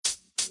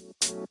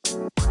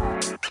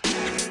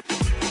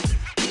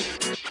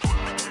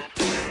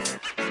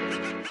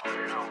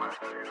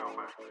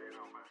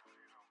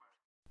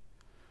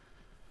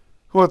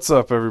What's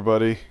up,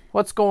 everybody?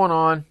 What's going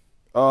on?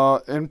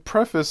 In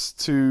preface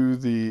to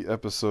the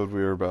episode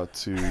you're about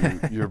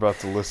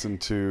to listen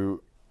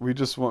to, we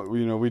just want,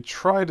 we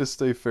try to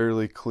stay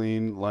fairly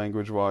clean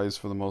language-wise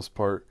for the most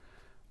part.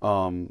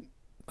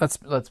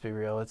 Let's be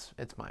real.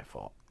 It's my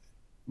fault.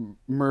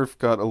 Murph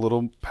got a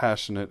little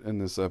passionate in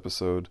this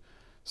episode,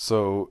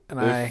 so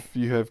if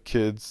you have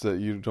kids that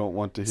you don't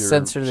want to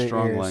hear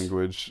strong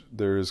language,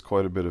 there is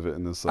quite a bit of it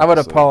in this episode. I would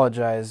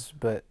apologize,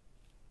 but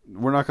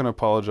we're not going to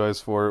apologize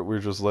for it. We're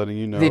just letting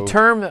you know. The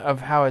term of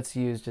how it's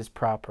used is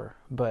proper,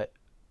 but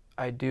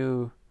I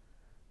do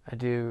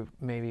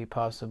maybe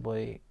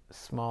possibly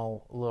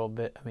small little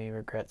bit of me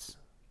regrets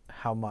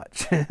how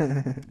much.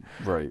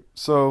 Right.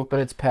 So,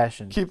 but it's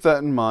passion. Keep that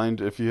in mind.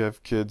 If you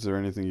have kids or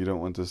anything you don't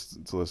want this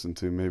to listen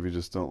to, maybe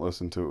just don't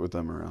listen to it with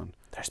them around.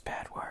 There's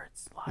bad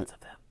words, lots of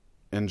them.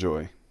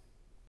 Enjoy.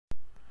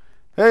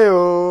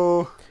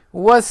 Heyo!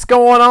 What's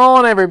going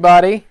on,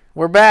 everybody?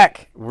 We're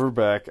back. We're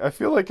back. I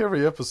feel like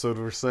every episode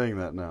we're saying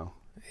that now.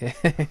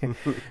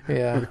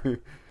 Yeah.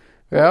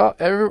 Well,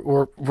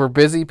 we're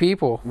busy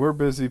people. We're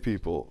busy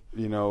people.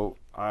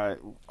 I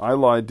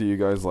lied to you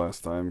guys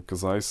last time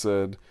because I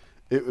said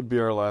it would be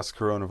our last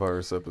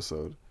coronavirus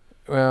episode.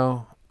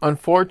 Well,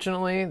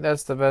 unfortunately,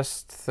 that's the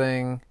best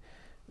thing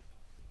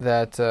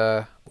that,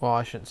 well,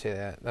 I shouldn't say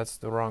that. That's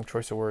the wrong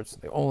choice of words.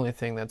 The only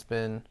thing that's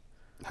been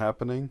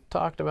happening,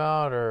 talked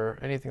about, or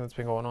anything that's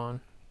been going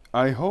on.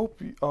 I hope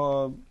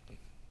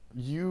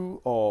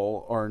you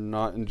all are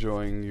not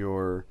enjoying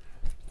your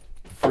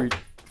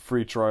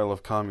free trial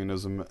of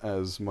communism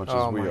as much as we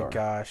are. Oh my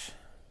gosh.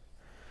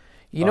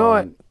 You know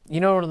what? You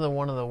know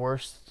one of the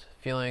worst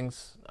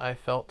feelings I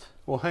felt?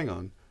 Well, hang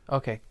on.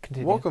 Okay,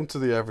 continue. Welcome to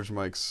the Average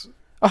Mike's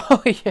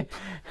podcast.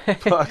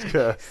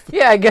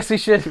 Yeah, I guess we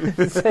should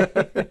say.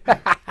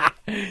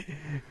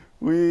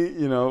 We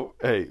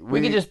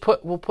could just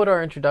we'll put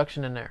our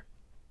introduction in there.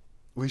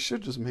 We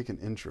should just make an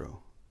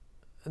intro.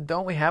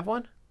 Don't we have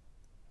one?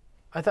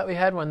 I thought we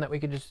had one that we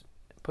could just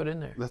put in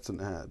there. That's an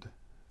ad.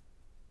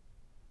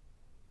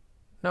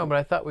 No, but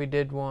I thought we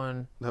did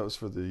one. That was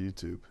for the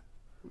YouTube.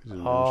 We did an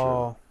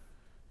intro.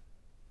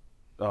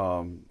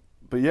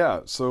 But yeah,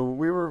 so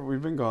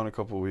we've been gone a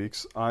couple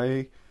weeks.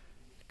 I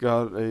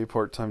got a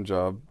part-time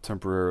job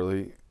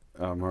temporarily.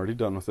 I'm already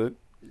done with it.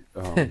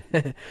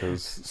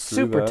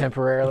 Super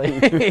temporarily.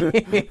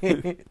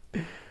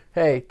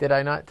 Hey, did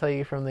I not tell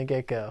you from the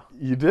get-go?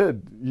 You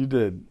did,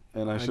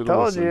 and I should have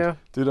listened. You.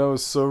 Dude, I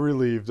was so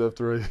relieved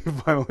after I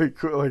finally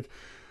quit. Like,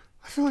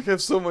 I feel like I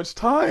have so much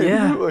time.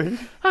 Yeah. Like,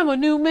 I'm a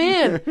new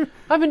man.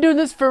 I've been doing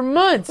this for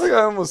months. Like,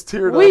 I almost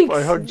teared up.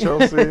 I hugged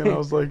Chelsea, and I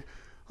was like,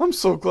 I'm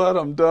so glad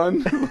I'm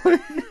done.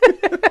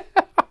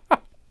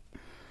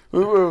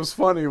 What was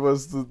funny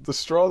was the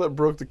straw that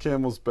broke the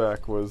camel's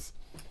back was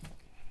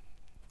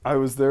I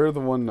was there the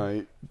one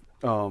night.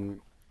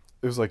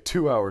 It was like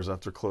 2 hours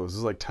after close. It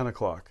was like 10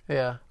 o'clock.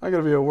 Yeah. I got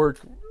to be at work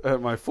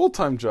at my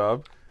full-time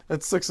job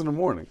at 6 in the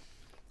morning.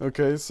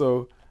 Okay,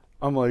 so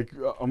I'm like,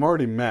 I'm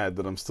already mad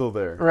that I'm still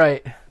there.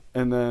 Right.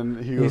 And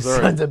then he goes, all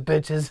right. Sons of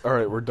bitches. All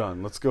right, we're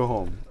done. Let's go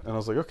home. And I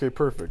was like, okay,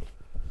 perfect.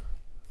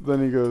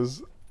 Then he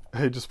goes,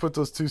 hey, just put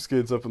those 2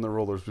 skids up in the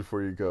rollers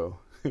before you go.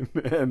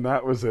 And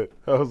that was it.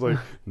 I was like,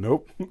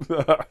 nope.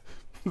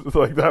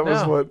 Like, that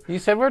was what... You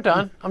said we're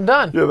done. I'm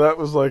done. Yeah, that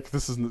was like,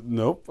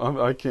 nope.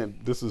 I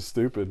can't. This is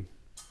stupid.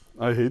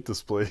 I hate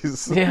this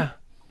place. Yeah.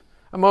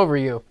 I'm over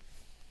you.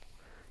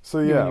 So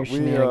yeah,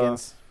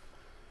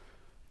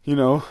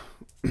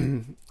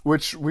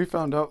 which we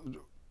found out.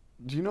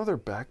 Do you know they're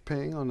back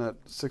paying on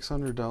that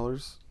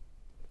 $600?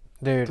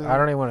 Dude, I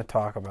don't even want to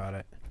talk about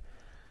it.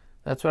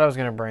 That's what I was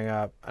going to bring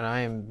up, and I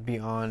am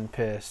beyond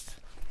pissed.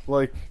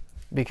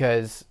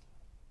 Because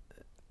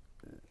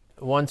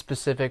one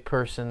specific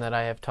person that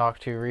I have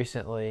talked to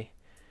recently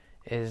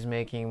is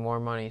making more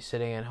money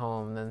sitting at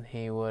home than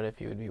he would if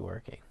he would be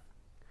working.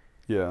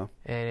 Yeah.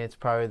 And it's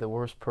probably the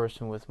worst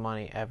person with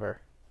money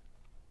ever.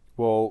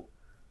 Well,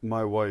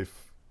 my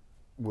wife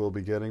will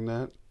be getting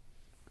that.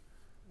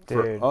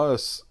 Dude. For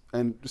us,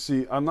 and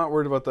see, I'm not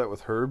worried about that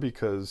with her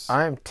because...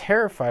 I'm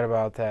terrified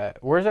about that.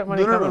 Where's that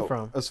money coming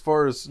from? As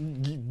far as...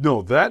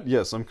 No,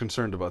 yes, I'm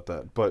concerned about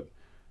that. But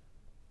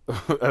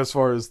as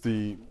far as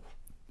the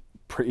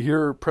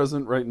here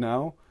present right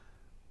now,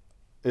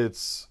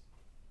 it's...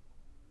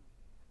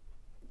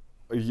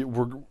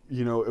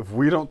 if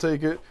we don't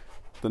take it,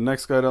 the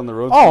next guy down the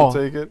road's going to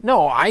take it.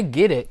 No, I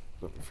get it.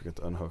 Don't forget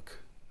to unhook.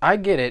 I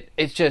get it.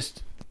 It's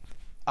just,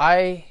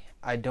 I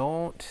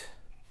don't...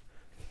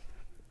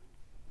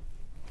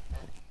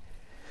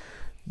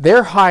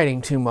 They're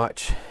hiding too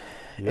much.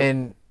 Yep.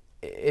 And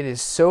it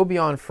is so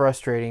beyond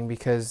frustrating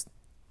because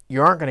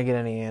you aren't going to get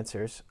any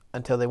answers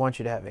until they want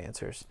you to have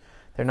answers.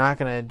 They're not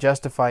going to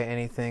justify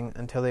anything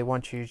until they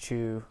want you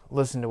to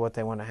listen to what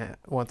they want to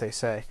what they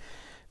say.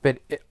 But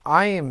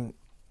I am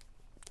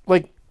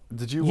like,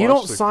 did you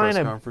watch the press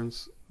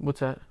conference? What's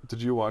that?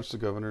 Did you watch the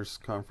governor's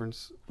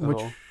conference at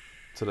all?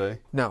 today?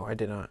 No, I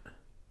did not.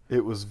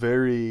 It was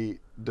very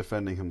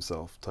defending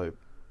himself type,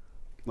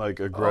 like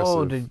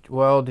aggressive.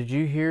 Oh, did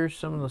you hear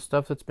some of the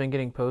stuff that's been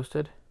getting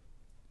posted?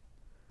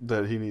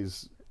 That he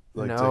needs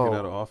taken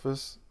out of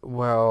office?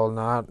 Well,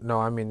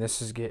 I mean,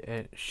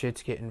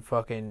 shit's getting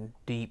fucking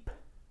deep.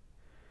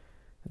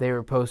 They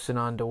were posting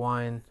on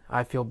DeWine,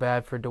 I feel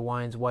bad for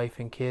DeWine's wife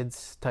and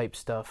kids type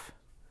stuff.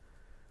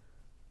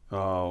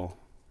 Oh.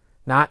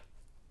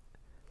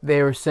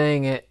 They were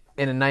saying it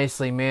in a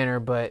nicely manner,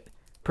 but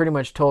pretty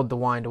much told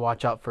DeWine to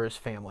watch out for his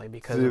family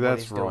because of what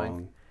he's wrong.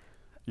 doing.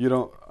 You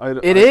don't...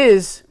 It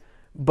is,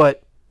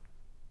 but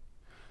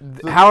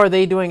how are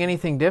they doing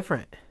anything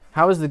different?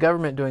 How is the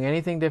government doing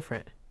anything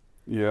different?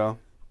 Yeah.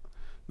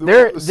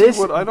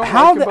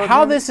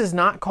 How this is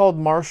not called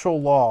martial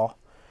law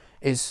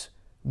is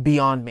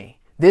beyond me.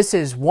 This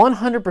is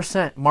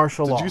 100%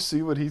 martial law. Did you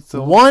see what he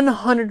told?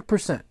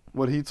 100%.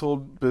 What he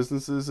told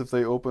businesses if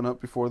they open up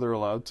before they're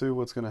allowed to,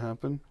 what's going to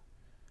happen?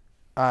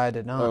 I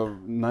did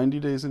not. 90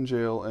 days in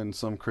jail and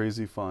some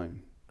crazy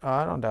fine. Oh,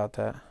 I don't doubt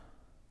that.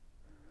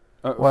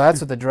 Well,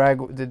 that's what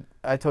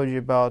I told you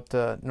about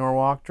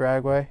Norwalk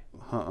Dragway.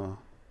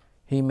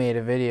 He made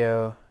a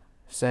video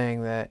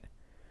saying that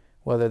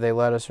whether they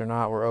let us or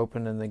not, we're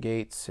opening the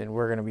gates and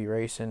we're going to be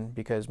racing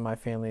because my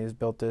family has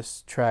built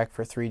this track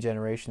for 3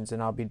 generations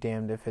and I'll be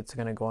damned if it's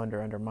going to go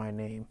under my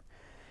name.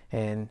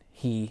 And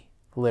he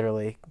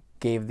literally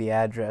gave the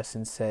address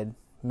and said,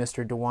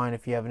 Mr. DeWine,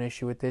 if you have an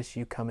issue with this,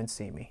 you come and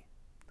see me.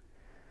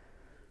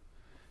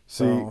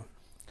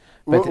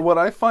 What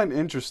I find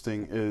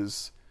interesting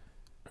is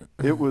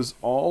it was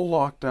all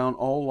lockdown,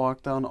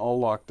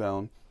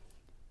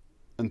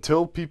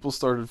 until people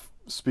started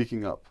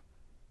speaking up.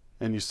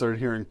 And you started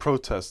hearing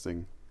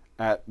protesting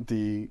at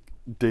the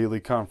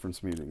daily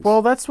conference meetings.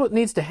 Well, that's what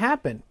needs to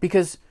happen.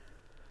 Because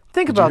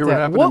think about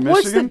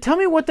that. Tell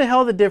me what the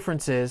hell the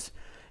difference is.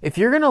 If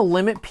you're going to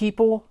limit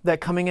people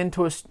that coming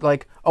into a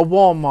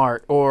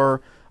Walmart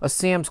or a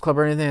Sam's Club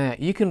or anything like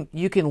that,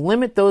 you can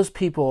limit those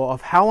people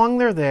of how long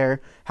they're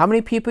there, how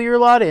many people you're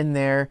allowed in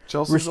there,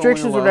 Chelsea's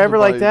restrictions, whatever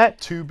like that.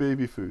 2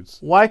 baby foods.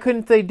 Why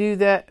couldn't they do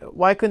that?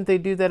 Why couldn't they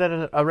do that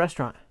at a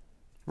restaurant?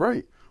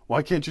 Right.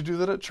 Why can't you do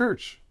that at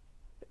church?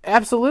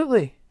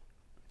 Absolutely.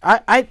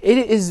 I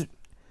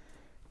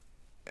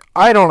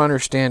don't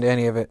understand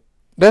any of it.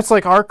 That's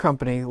like our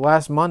company.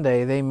 Last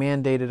Monday, they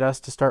mandated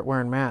us to start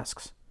wearing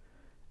masks.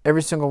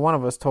 Every single one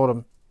of us told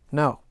them,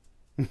 no.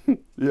 Yeah,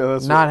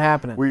 that's not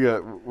happening. We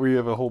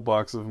have a whole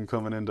box of them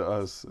coming into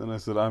us, and I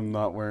said, I'm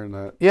not wearing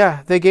that.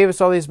 Yeah, they gave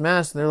us all these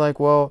masks, and they're like,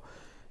 well,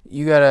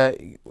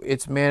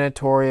 it's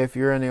mandatory if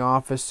you're in the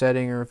office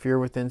setting or if you're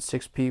within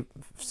 6 feet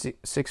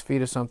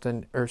of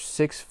something or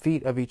 6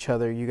 feet of each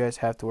other, you guys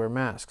have to wear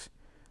masks.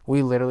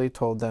 We literally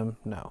told them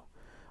no.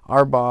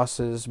 Our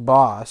boss's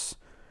boss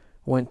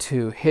went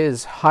to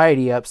his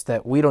high-ups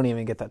that we don't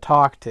even get to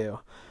talk to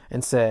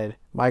and said,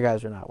 my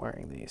guys are not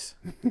wearing these.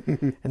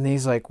 And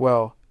he's like,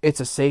 well, it's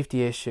a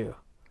safety issue.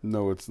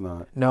 No, it's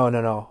not.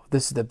 No.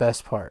 This is the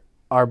best part.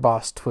 Our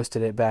boss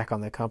twisted it back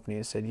on the company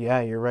and said,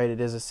 yeah, you're right, it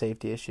is a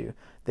safety issue.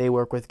 They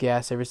work with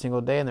gas every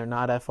single day and they're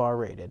not FR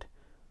rated.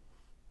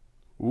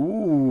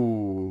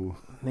 Ooh.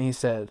 And he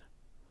said,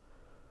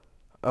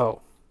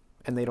 oh,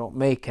 and they don't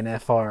make an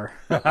FR.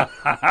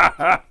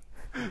 That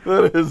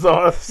is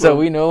awesome. So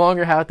we no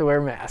longer have to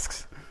wear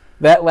masks.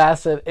 It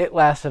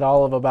lasted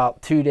all of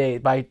about 2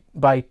 days.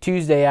 By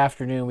Tuesday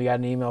afternoon, we got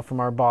an email from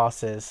our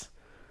bosses,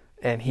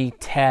 and he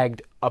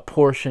tagged a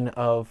portion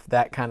of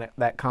that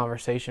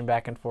conversation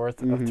back and forth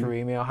through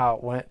email, how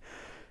it went.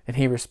 And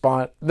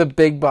the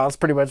big boss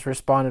pretty much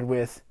responded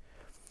with,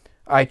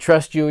 I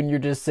trust you in your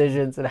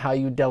decisions and how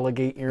you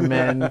delegate your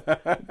men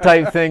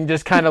type thing.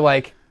 Just kind of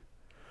like,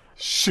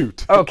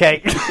 shoot.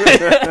 Okay.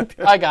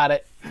 I got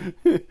it.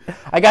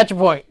 I got your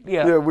point.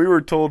 Yeah. Yeah, we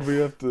were told we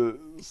have to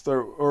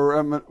start,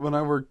 or when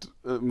I worked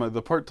at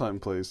the part-time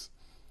place,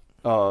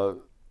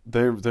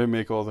 they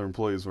make all their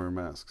employees wear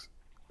masks.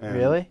 And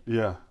really?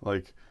 Yeah,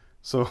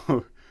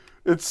 so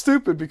it's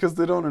stupid because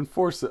they don't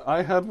enforce it.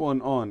 I had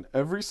one on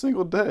every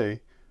single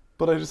day,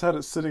 but I just had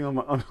it sitting on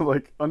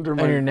my under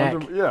your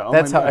neck.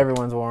 That's how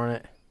everyone's worn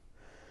it.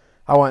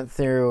 I went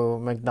through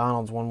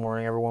McDonald's one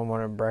morning. Everyone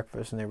wanted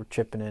breakfast, and they were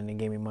chipping in and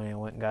gave me money. I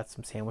went and got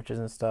some sandwiches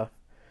and stuff,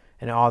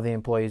 and all the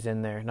employees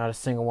in there, not a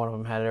single one of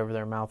them had it over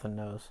their mouth and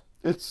nose.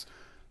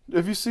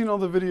 Have you seen all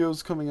the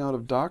videos coming out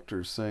of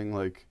doctors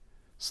saying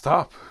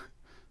stop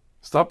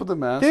with the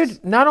masks?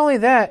 Dude, not only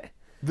that.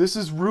 This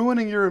is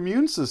ruining your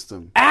immune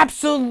system.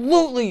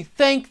 Absolutely.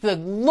 Thank the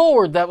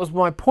Lord. That was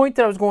my point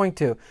that I was going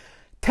to.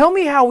 Tell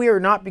me how we are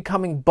not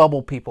becoming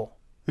bubble people.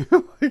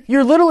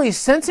 You're literally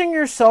censoring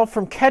yourself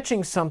from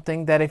catching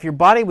something that if your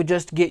body would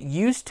just get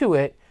used to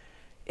it,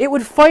 it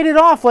would fight it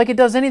off like it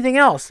does anything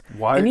else.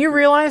 Why? And you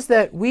realize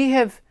that we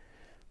have...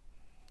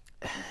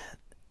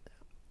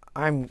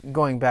 I'm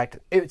going back to...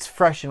 It's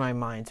fresh in my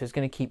mind, so it's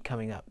going to keep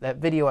coming up. That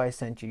video I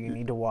sent you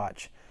need to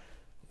watch.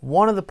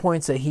 One of the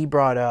points that he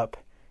brought up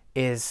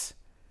is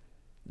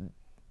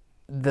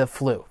the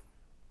flu.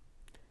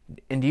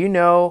 And do you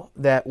know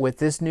that with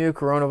this new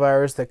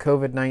coronavirus, the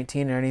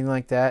COVID-19 or anything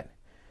like that,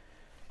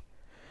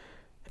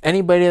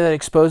 Anybody that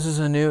exposes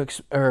a new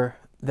or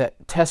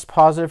that tests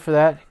positive for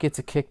that gets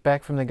a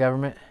kickback from the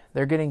government.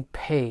 They're getting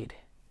paid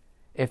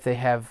if they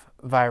have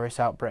virus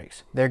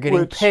outbreaks. They're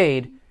getting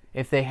paid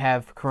if they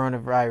have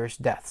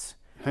coronavirus deaths.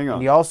 Hang on.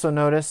 And you also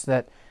notice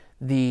that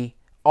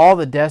all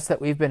the deaths that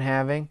we've been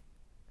having,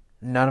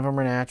 none of them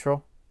are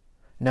natural.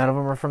 None of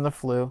them are from the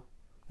flu.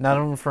 None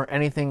of them are for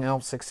anything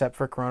else except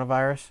for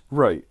coronavirus.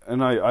 Right,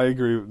 and I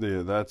agree with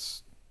you.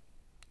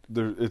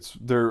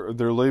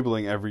 They're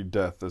labeling every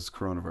death as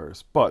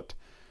coronavirus. But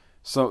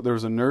so there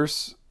was a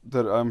nurse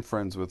that I'm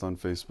friends with on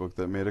Facebook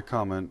that made a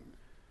comment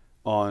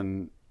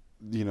on,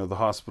 the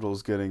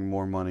hospitals getting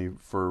more money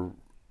for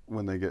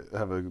when they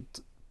have a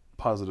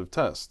positive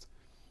test,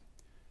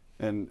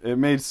 and it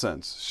made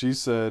sense. She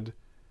said,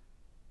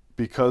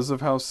 because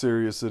of how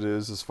serious it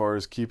is as far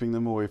as keeping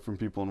them away from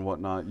people and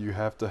whatnot, you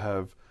have to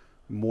have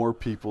more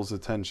people's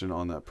attention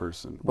on that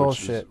person.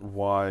 Bullshit. Which is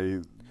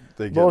why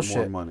they get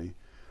more money.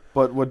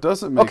 But what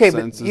doesn't make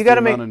sense is the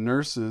amount of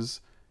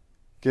nurses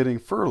getting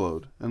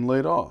furloughed and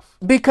laid off.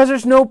 Because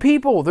there's no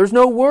people. There's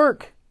no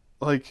work.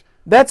 Like,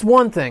 that's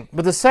one thing.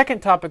 But the second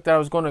topic that I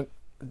was going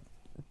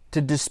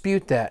to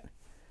dispute that,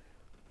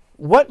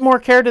 what more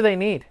care do they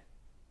need?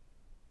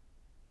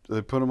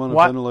 They put them on a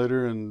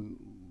ventilator and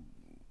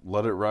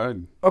let it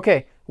ride.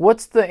 Okay,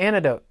 what's the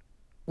antidote?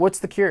 What's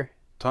the cure?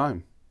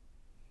 Time.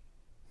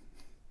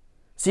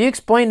 So you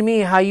explain to me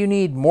how you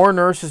need more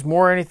nurses,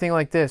 more anything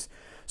like this.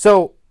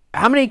 So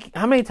how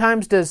many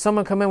times does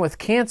someone come in with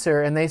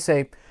cancer and they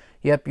say,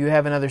 yep, you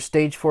have another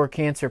stage 4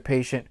 cancer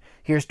patient,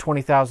 here's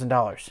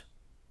 $20,000?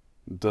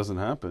 It doesn't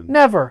happen.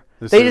 Never.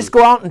 They just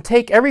go out and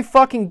take every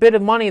fucking bit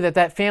of money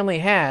that family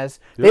has.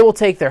 Yep. They will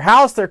take their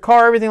house, their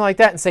car, everything like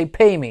that and say,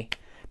 pay me.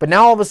 But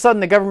now all of a sudden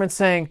the government's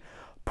saying,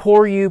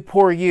 poor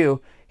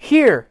you.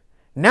 Here,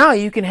 now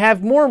you can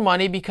have more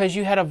money because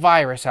you had a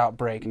virus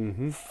outbreak.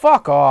 Mm-hmm.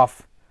 Fuck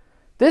off.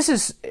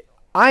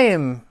 I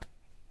am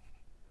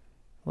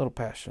a little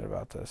passionate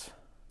about this.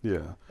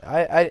 Yeah.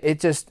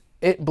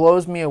 It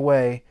blows me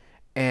away.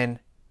 And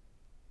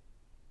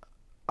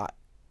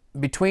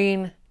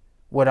between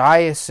what I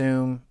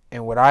assume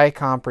and what I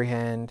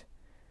comprehend,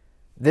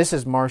 this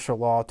is martial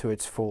law to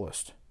its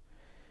fullest.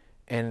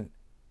 And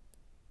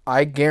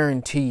I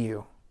guarantee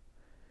you,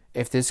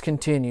 if this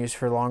continues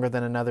for longer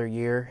than another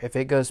year, if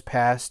it goes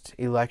past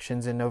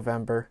elections in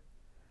November,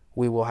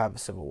 we will have a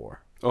civil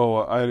war. Oh,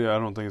 I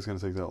don't think it's going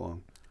to take that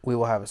long. We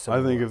will have a civil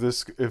war. I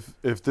think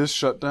if this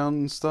shutdown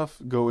and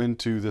stuff go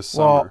into this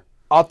summer.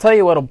 I'll tell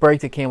you what'll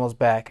break the camel's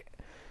back.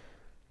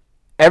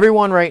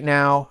 Everyone right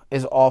now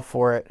is all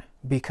for it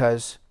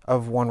because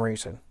of one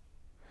reason.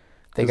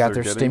 They got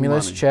their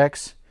stimulus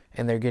checks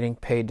and they're getting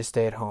paid to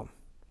stay at home.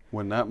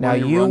 When that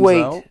money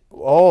runs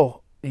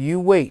out? You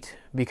wait,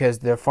 because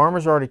the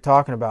farmers are already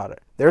talking about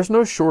it. There's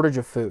no shortage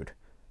of food.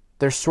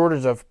 There's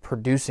shortage of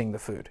producing the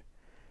food.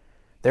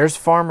 There was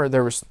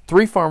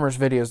 3 farmers'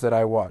 videos that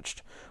I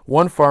watched.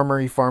 One farmer,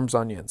 he farms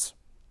onions.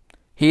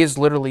 He is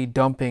literally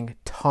dumping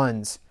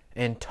tons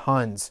and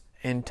tons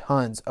and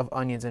tons of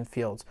onions in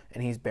fields,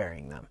 and he's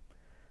burying them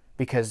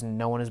because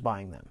no one is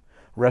buying them.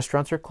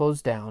 Restaurants are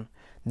closed down.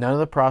 None of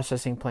the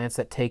processing plants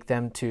that take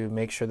them to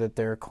make sure that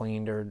they're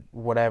cleaned or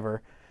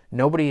whatever,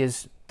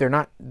 they're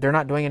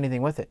not doing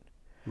anything with it.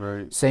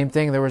 Right. Same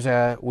thing,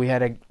 we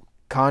had a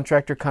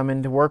contractor come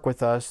in to work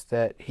with us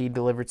that he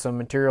delivered some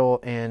material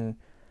and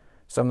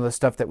some of the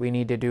stuff that we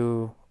need to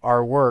do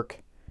our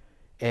work,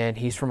 and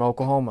he's from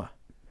Oklahoma.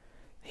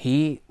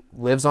 He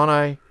lives on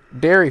a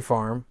dairy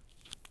farm,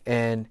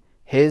 and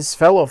his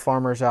fellow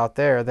farmers out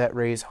there that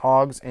raise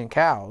hogs and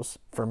cows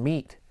for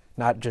meat,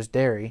 not just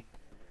dairy,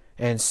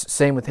 and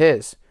same with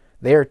his,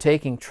 they are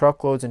taking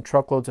truckloads and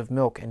truckloads of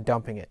milk and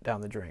dumping it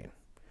down the drain.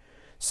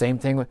 Same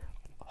thing with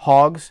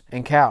hogs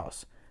and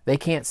cows. They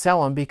can't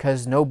sell them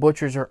because no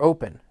butchers are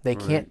open. They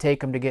can't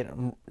take them to get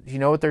them. You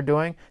know what they're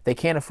doing? They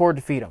can't afford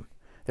to feed them.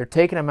 They're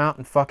taking them out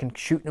and fucking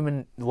shooting them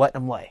and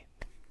letting them lay.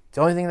 It's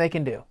the only thing they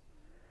can do.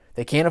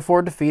 They can't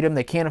afford to feed them.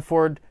 They can't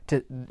afford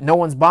to. No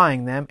one's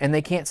buying them, and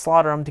they can't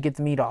slaughter them to get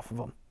the meat off of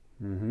them.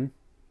 Mm-hmm.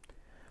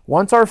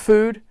 Once our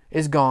food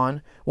is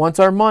gone, once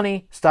our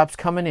money stops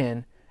coming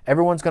in,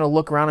 everyone's going to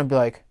look around and be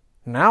like,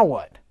 now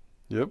what?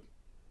 Yep.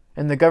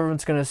 And the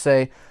government's going to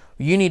say,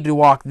 you need to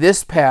walk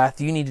this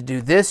path, you need to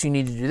do this, you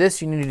need to do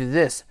this, you need to do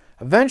this.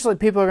 Eventually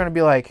people are going to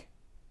be like,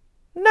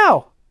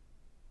 no.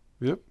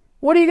 Yep.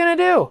 What are you going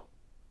to do?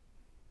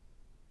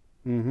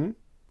 Mm-hmm.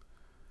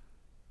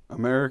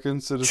 American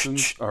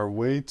citizens are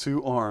way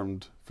too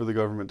armed for the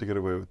government to get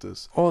away with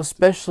this. Well,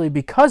 especially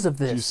because of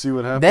this. Did you see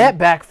what happened? That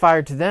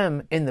backfired to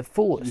them in the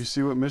fullest. Did you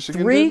see what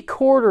Michigan did?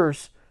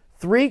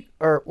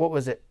 What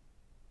was it?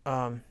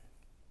 Gun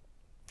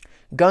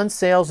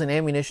sales and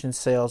ammunition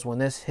sales when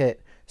this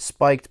hit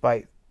spiked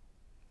by,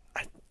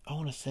 I don't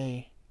want to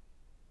say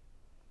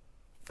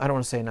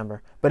a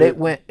number, but it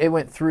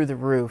went through the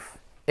roof.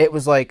 It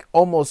was like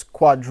almost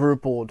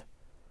quadrupled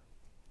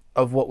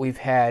of what we've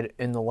had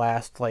in the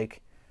last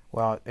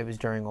it was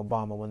during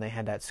Obama when they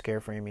had that scare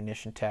for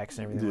ammunition tax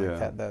and everything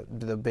like that,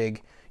 the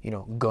big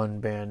gun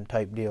ban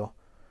type deal.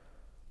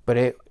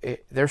 But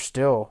they're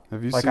still,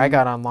 Have you like, seen? I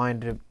got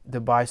online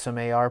to buy some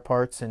AR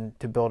parts and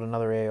to build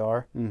another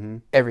AR. Mm-hmm.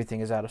 Everything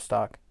is out of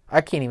stock.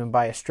 I can't even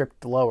buy a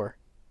stripped lower.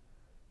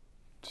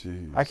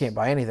 Jeez. I can't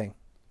buy anything.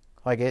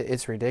 Like,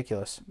 it's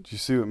ridiculous. Did you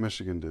see what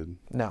Michigan did?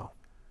 No.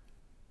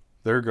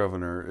 Their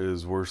governor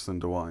is worse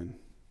than DeWine.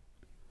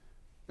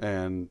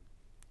 And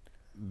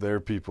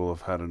their people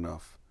have had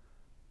enough.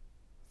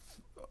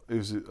 It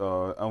was,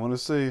 I want to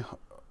say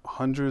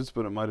hundreds,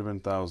 but it might have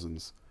been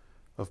thousands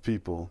of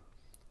people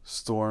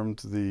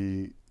stormed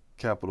the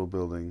Capitol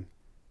building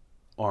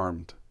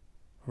armed.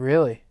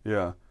 Really?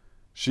 Yeah.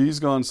 She's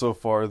gone so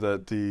far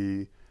that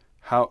the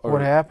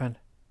What happened?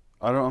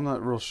 I'm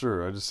not real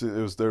sure.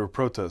 They were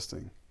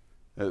protesting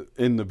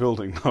in the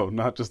building though,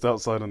 not just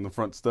outside on the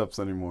front steps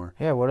anymore.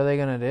 Yeah, what are they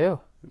going to do?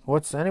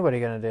 What's anybody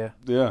going to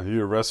do? Yeah,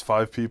 you arrest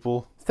 5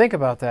 people. Think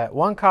about that.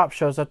 One cop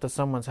shows up to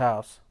someone's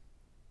house.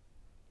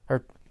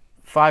 Or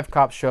 5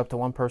 cops show up to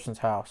one person's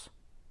house.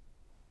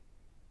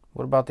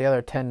 What about the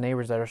other 10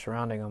 neighbors that are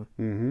surrounding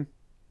them?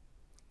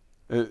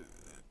 Mm-hmm.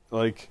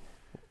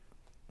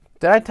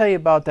 Did I tell you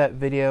about that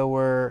video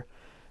where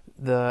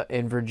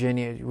in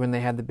Virginia, when they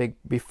had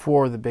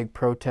before the big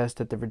protest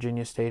at the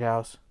Virginia State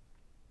House?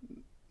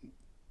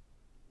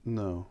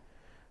 No.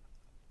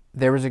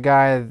 There was a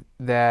guy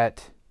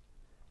that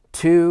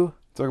Talking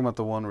about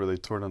the one where they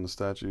tore down the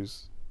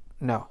statues?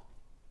 No.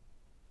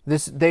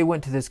 They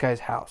went to this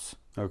guy's house.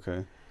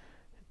 Okay.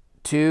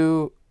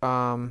 2,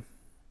 I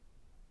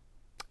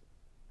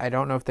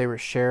don't know if they were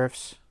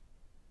sheriffs.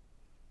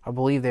 I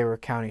believe they were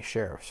county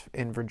sheriffs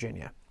in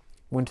Virginia.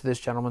 Went to this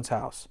gentleman's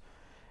house.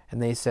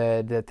 And they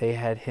said that they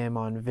had him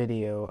on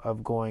video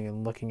of going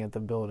and looking at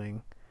the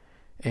building.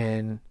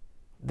 And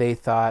they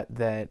thought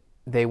that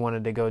they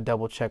wanted to go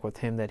double check with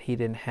him that he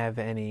didn't have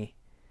any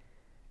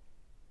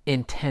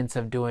intents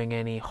of doing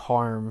any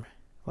harm,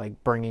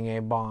 like bringing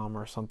a bomb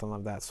or something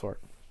of that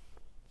sort.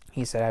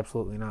 He said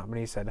absolutely not. But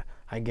he said,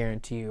 I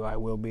guarantee you I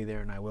will be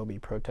there and I will be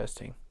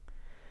protesting.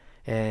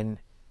 And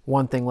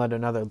one thing led to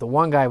another. The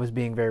one guy was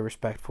being very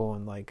respectful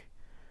and like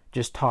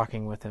just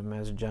talking with him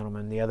as a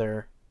gentleman. The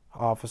other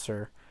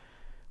officer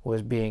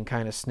was being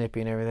kind of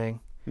snippy and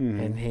everything. Mm-hmm.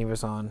 And he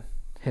was on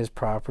his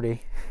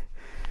property.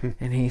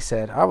 And he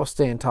said, I will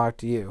stay and talk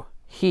to you.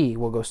 He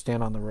will go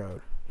stand on the road.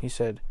 He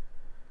said,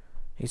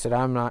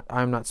 I'm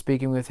not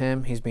speaking with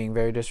him. He's being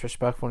very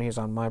disrespectful and he's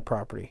on my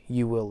property.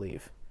 You will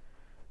leave.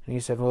 And he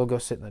said, we'll go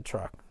sit in the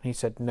truck. And he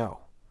said, no.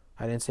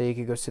 I didn't say you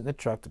could go sit in the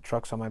truck. The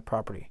truck's on my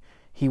property.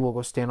 He will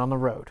go stand on the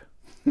road.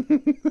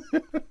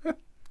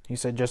 He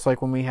said, just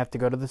like when we have to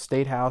go to the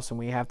state house and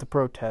we have to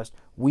protest,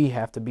 we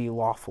have to be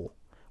lawful.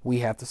 We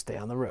have to stay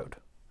on the road.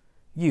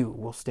 You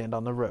will stand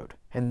on the road,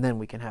 and then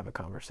we can have a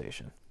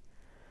conversation.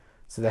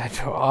 So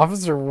that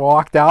officer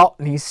walked out,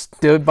 and he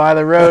stood by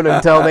the road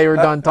until they were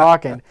done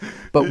talking.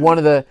 But one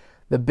of the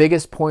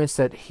biggest points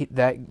that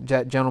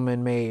that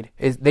gentleman made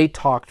is they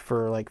talked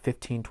for like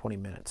 15, 20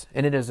 minutes.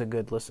 And it is a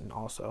good listen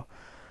also.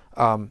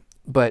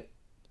 But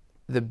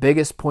the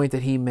biggest point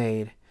that he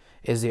made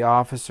is the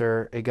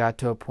officer, it got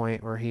to a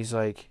point where he's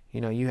like,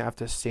 you have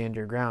to stand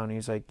your ground.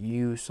 He's like,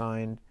 you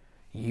signed,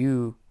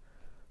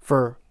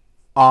 for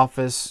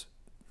officers,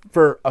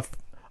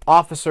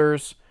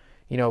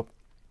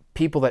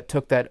 people that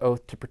took that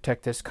oath to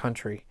protect this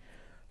country,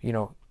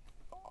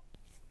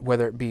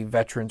 whether it be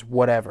veterans,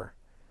 whatever,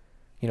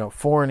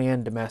 foreign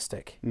and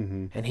domestic.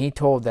 Mm-hmm. And he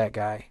told that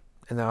guy,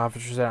 and the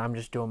officer said, I'm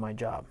just doing my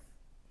job.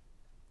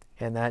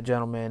 And that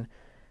gentleman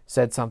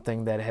said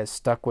something that has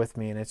stuck with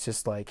me, and it's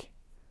just like,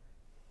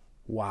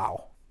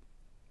 wow.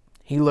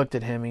 He looked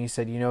at him and he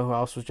said, you know who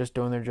else was just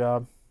doing their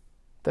job?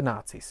 The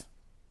Nazis.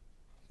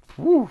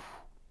 Woo.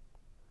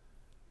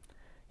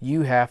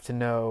 You have to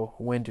know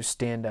when to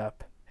stand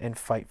up and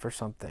fight for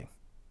something.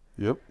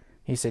 Yep.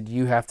 He said,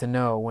 you have to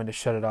know when to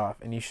shut it off.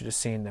 And you should have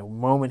seen the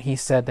moment he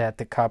said that,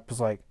 the cop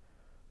was like,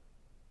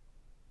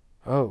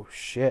 oh,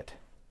 shit.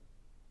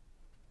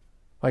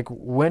 Like,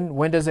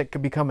 when does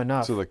it become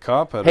enough? So the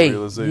cop had a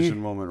realization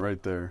moment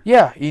right there.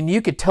 Yeah, and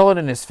you could tell it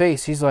in his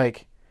face. He's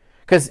like,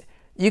 because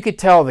you could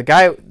tell the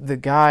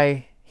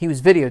guy, he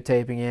was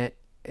videotaping it,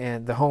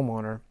 and the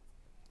homeowner,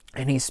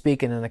 and he's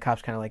speaking, and the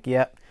cop's kind of like,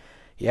 yeah,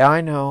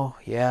 I know,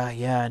 yeah,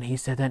 and he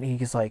said that, and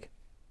he's like,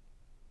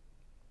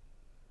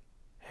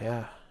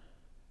 yeah,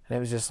 and it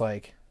was just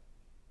like,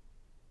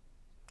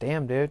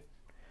 damn, dude.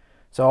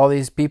 So all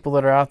these people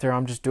that are out there,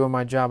 I'm just doing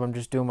my job.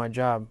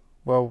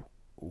 Well,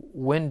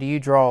 when do you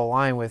draw a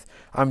line with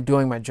I'm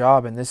doing my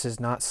job and this is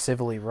not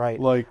civilly right?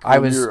 Like I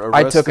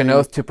took an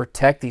oath to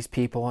protect these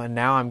people, and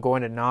now I'm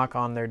going to knock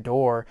on their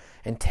door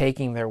and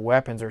taking their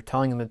weapons or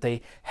telling them that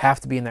they have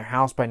to be in their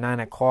house by 9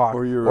 o'clock,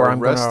 or I'm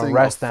going to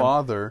arrest them.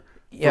 Father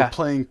for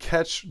playing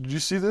catch. Did you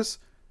see this?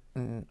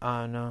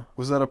 No.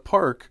 Was at a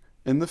park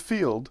in the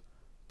field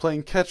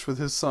playing catch with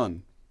his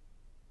son.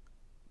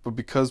 But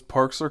because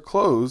parks are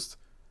closed,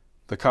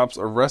 the cops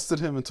arrested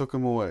him and took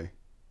him away.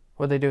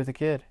 What'd they do with the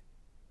kid?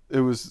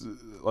 It was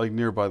like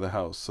nearby the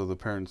house, so the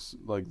parents,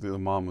 like the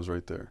mom was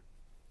right there.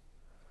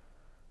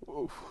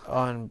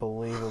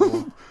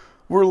 Unbelievable.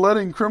 we're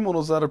letting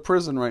criminals out of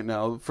prison right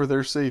now for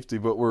their safety,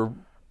 but we're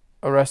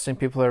arresting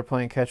people that are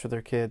playing catch with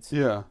their kids.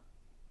 Yeah.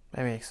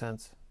 That makes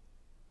sense.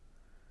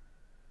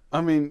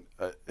 I mean,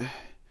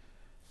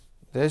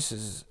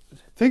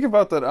 think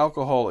about that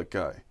alcoholic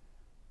guy.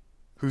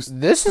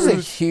 This is a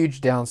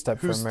huge downstep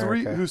for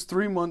America. Who's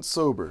 3 months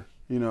sober,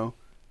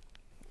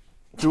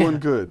 doing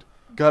good,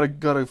 got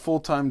a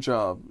full-time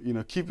job,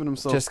 keeping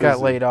himself just busy. got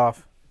laid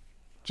off.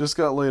 Just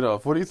got laid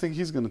off. What do you think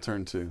he's going to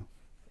turn to?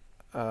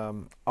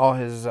 All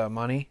his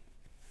money.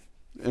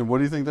 And what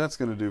do you think that's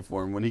going to do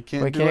for him when he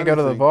can't? Can't go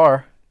to the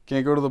bar.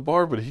 Can't go to the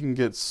bar, but he can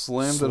get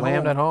slammed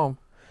at home.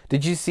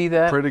 Did you see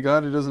that? Pray to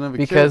God he doesn't have a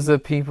kid. Because the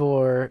people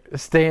are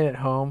staying at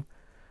home.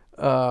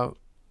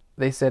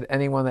 They said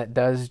anyone that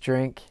does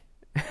drink,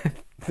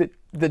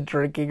 the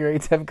drinking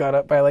rates have gone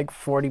up by like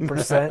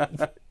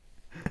 40%.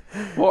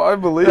 Well, I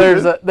believe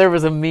it. There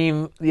was a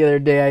meme the other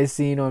day I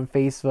seen on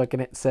Facebook,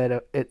 and it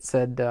said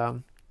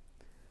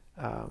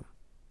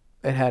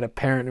it had a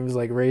parent who was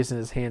like raising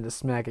his hand to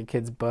smack a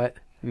kid's butt.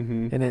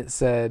 Mm-hmm. And it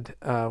said,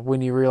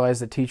 when you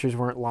realized the teachers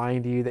weren't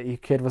lying to you, that your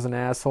kid was an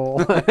asshole.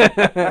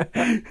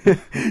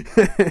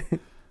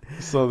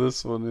 Saw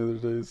this one the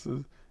other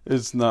day.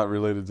 It's not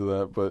related to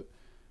that, but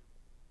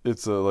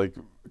it's like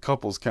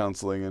couples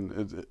counseling,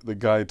 and the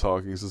guy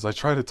talking says, I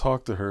try to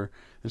talk to her,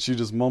 and she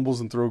just mumbles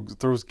and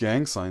throws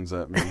gang signs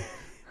at me.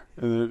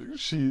 And then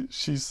she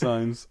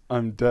signs,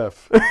 I'm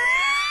deaf.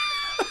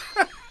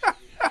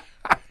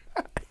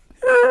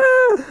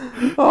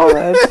 Oh,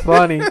 that's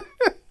funny.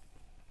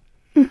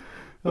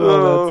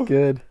 Oh, that's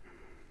good.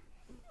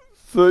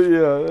 So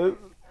yeah,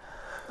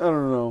 I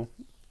don't know.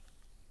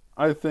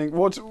 I think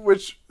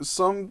which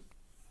some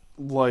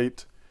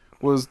light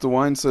was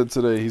DeWine said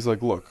today. He's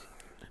like, look,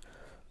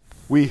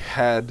 we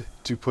had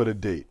to put a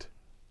date.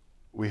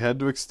 We had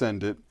to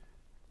extend it,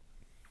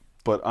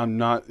 but I'm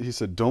not. He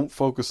said, don't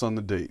focus on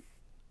the date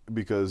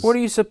because. What are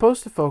you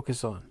supposed to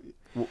focus on?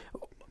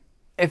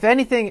 If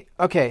anything,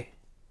 okay,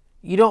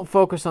 you don't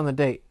focus on the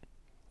date.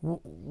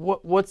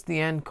 What's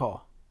the end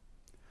call?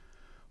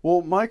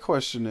 Well, my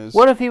question is...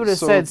 What if he would have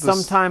said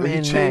sometime in May?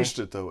 He changed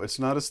it, though. It's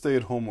not a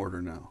stay-at-home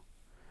order now.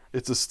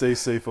 It's a Stay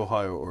Safe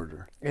Ohio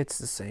order. It's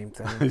the same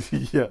thing.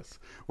 Yes.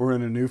 We're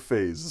in a new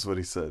phase, is what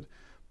he said.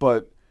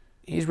 But...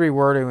 He's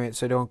rewording it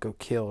so don't go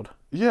killed.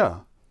 Yeah.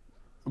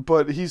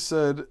 But he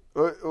said...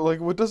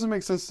 what doesn't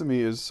make sense to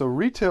me is... So,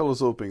 retail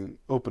is opening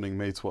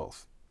May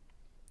 12th.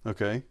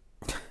 Okay?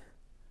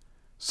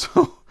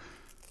 So,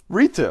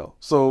 retail.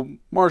 So,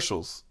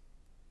 Marshalls.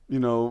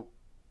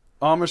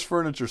 Amish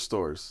furniture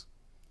stores.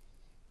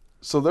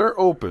 So they're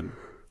open,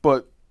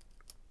 but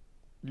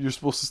you're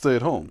supposed to stay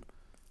at home.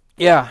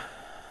 Yeah.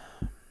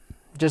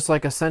 Just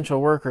like essential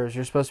workers,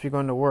 you're supposed to be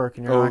going to work,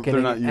 and you're not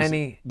getting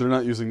any... They're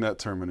not using that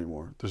term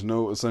anymore. There's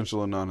no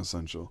essential and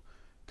non-essential,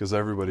 because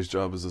everybody's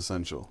job is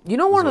essential.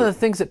 One of the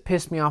things that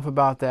pissed me off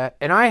about that,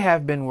 and I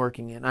have been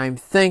working, and I'm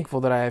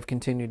thankful that I have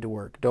continued to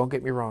work. Don't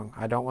get me wrong.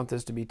 I don't want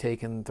this to be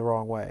taken the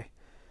wrong way.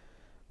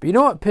 But you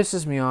know what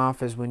pisses me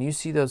off is when you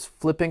see those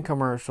flipping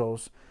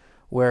commercials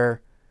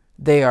where...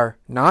 They are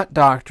not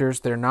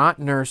doctors, they're not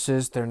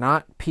nurses, they're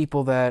not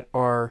people that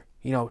are,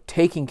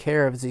 taking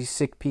care of these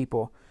sick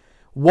people.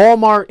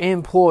 Walmart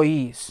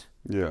employees.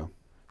 Yeah.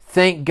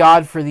 Thank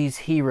God for these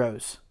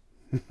heroes.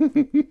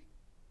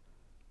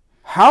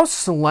 How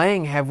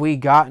slang have we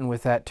gotten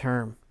with that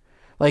term?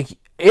 Like,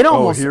 it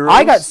almost...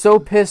 I got so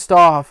pissed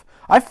off.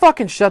 I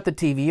fucking shut the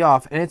TV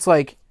off, and it's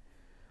like...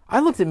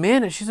 I looked at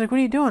Amanda, and she's like, what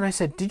are you doing? I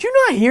said, did you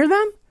not hear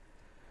them?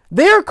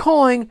 They are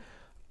calling...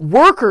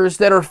 workers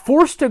that are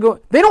forced to go,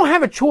 they don't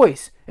have a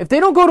choice. If they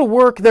don't go to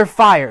work, they're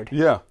fired.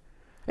 Yeah.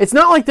 It's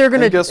not like they're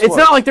going to, it's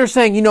not like they're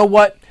saying, you know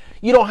what,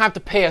 you don't have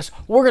to pay us.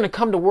 We're going to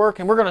come to work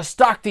and we're going to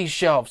stock these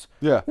shelves.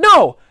 Yeah.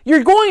 No,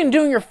 you're going and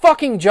doing your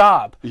fucking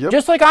job. Yep.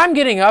 Just like I'm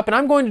getting up and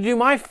I'm going to do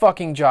my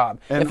fucking job.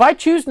 And if I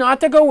choose not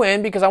to go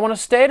in because I want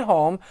to stay at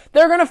home,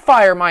 they're going to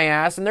fire my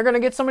ass and they're going to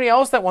get somebody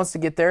else that wants to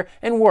get there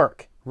and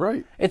work.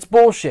 Right. It's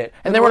bullshit.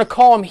 And they're going to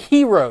call them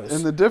heroes.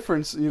 And the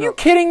difference, You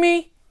kidding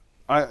me?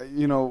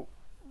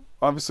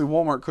 Obviously,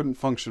 Walmart couldn't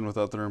function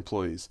without their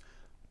employees.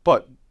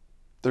 But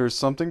there's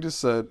something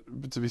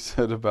to be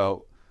said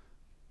about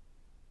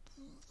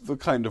the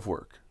kind of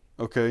work,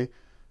 okay?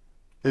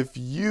 If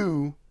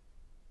you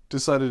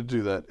decided to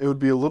do that, it would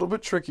be a little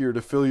bit trickier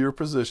to fill your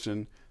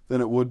position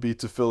than it would be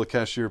to fill a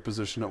cashier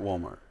position at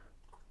Walmart.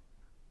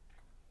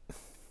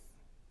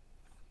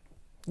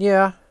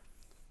 Yeah.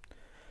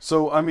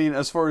 So, I mean,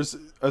 as far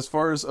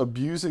as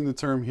abusing the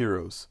term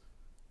heroes.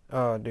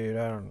 Oh, dude,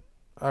 I don't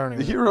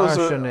even... Heroes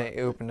I shouldn't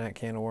open that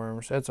can of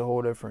worms. That's a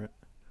whole different...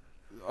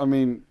 I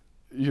mean,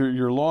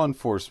 your law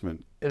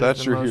enforcement,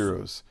 that's your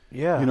heroes.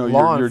 Yeah,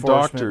 law your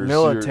doctors.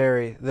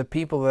 Military, the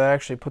people that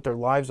actually put their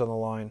lives on the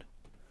line.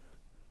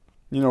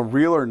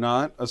 Real or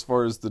not, as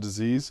far as the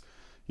disease,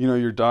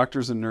 your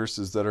doctors and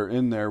nurses that are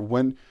in there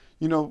when,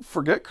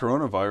 forget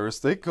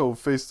coronavirus, they go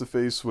face to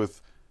face with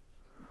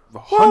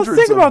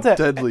hundreds of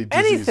deadly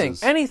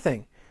diseases.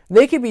 Anything.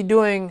 They could be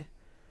doing...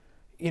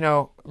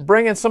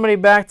 bringing somebody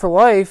back to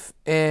life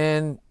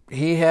and,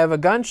 he have a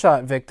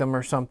gunshot victim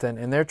or something,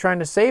 and they're trying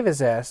to save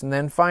his ass, and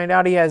then find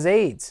out he has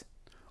AIDS.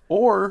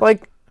 Or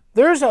like,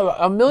 there's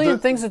a million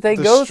things that they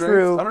go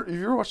through. Have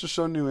you ever watched the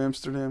show New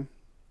Amsterdam?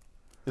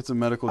 It's a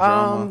medical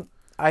drama.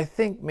 I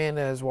think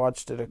Amanda has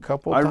watched it a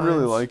couple times. I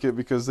really like it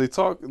because they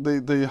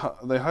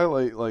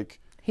highlight like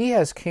he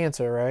has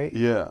cancer, right?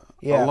 Yeah,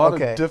 a lot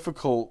of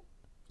difficult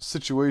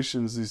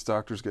situations these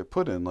doctors get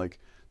put in. Like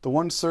the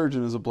one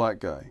surgeon is a black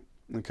guy,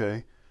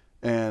 okay,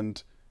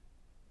 and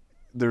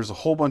there's a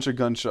whole bunch of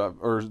gunshot,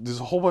 or there's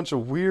a whole bunch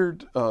of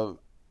weird,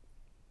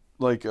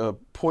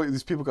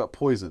 these people got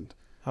poisoned.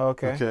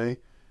 Okay,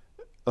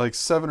 like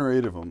 7 or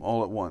 8 of them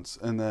all at once,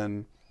 and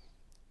then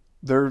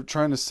they're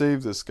trying to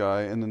save this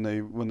guy, and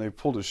then when they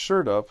pulled his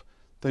shirt up,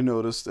 they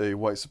noticed a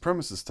white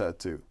supremacist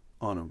tattoo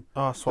on him.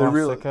 Oh,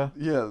 swastika.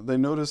 They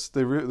noticed,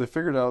 they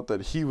figured out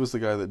that he was the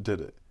guy that did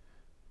it.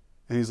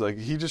 And he's like,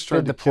 he just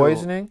tried to kill... the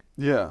poisoning?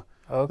 Yeah.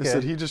 Okay. They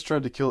said he just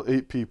tried to kill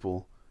 8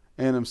 people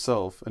and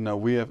himself, and now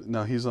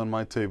he's on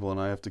my table, and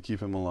I have to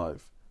keep him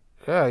alive.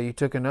 Yeah, you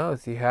took an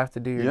oath. You have to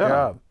do your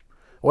job.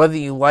 Whether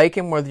you like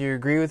him, whether you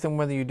agree with him,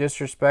 whether you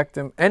disrespect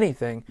him,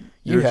 anything,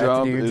 you have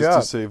to do your job. Your job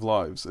is to save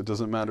lives. It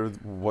doesn't matter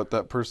what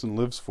that person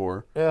lives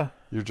for. Yeah.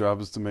 Your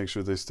job is to make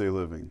sure they stay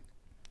living.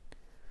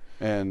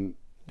 And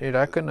dude,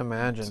 I couldn't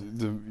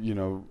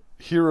imagine.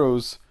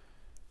 Heroes,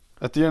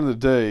 at the end of the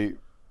day,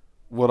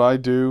 what I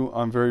do,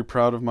 I'm very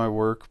proud of my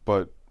work,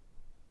 but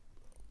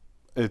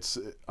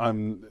I've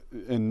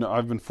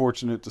been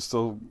fortunate to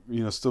still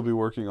be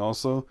working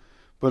also,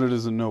 but it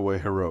is in no way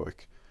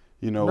heroic.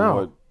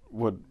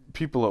 What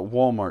people at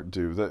Walmart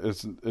do, that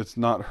it's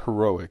not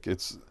heroic.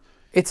 It's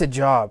a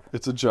job.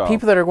 It's a job.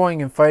 People that are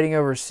going and fighting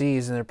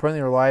overseas, and they're putting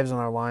their lives on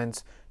our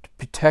lines to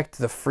protect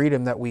the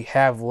freedom that we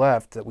have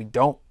left, that we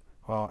don't,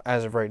 well,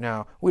 as of right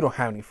now, we don't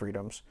have any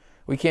freedoms.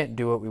 We can't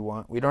do what we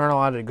want. We aren't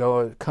allowed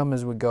to come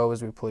as we go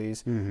as we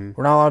please. Mm-hmm.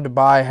 We're not allowed to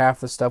buy half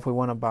the stuff we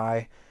want to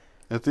buy.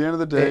 At the end of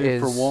the day,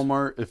 for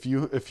Walmart,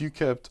 if you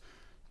kept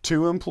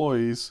 2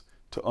 employees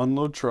to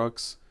unload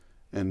trucks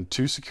and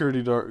 2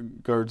 security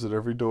guards at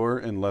every door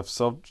and left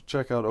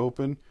self-checkout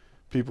open,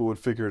 people would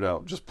figure it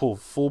out. Just pull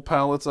full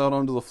pallets out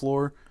onto the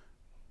floor.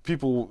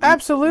 People...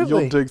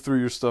 Absolutely. You'll dig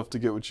through your stuff to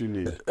get what you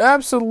need.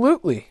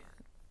 Absolutely.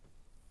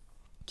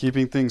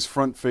 Keeping things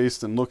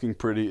front-faced and looking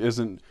pretty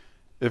isn't...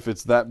 If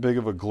it's that big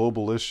of a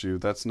global issue,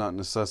 that's not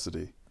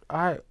necessity.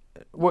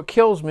 What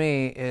kills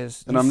me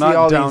is... And I'm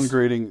not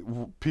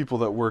downgrading people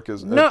that work at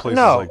places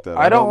like that.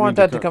 I don't want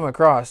that to come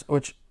across,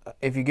 which...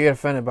 If you get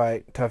offended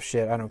by tough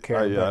shit, I don't care.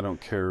 I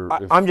don't care.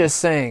 I'm just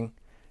saying,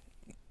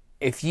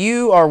 if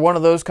you are one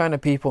of those kind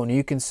of people and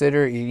you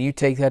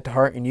take that to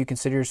heart and you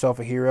consider yourself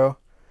a hero,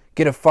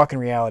 get a fucking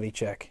reality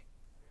check.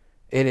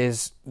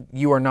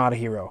 You are not a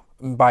hero.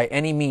 By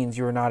any means,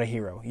 you are not a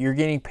hero. You're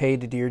getting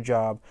paid to do your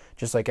job,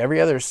 just like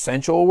every other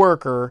essential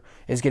worker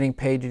is getting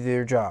paid to do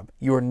their job.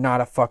 You are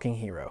not a fucking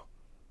hero.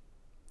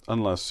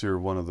 Unless you're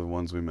one of the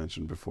ones we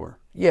mentioned before.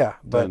 Yeah,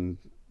 but... Then,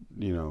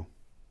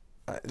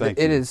 thank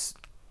you. It is...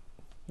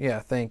 Yeah,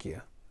 thank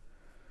you.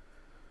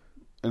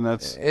 And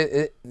that's...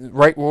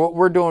 Right, what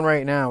we're doing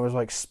right now is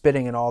like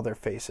spitting in all their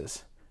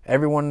faces.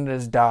 Everyone that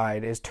has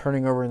died is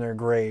turning over in their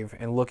grave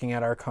and looking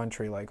at our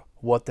country like,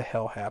 what the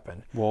hell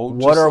happened? Well,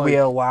 what are we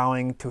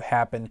allowing to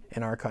happen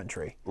in our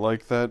country?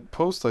 Like that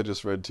post I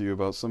just read to you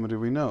about somebody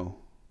we know.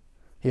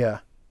 Yeah.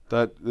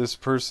 That this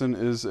person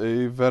is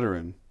a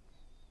veteran.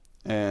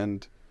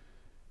 And...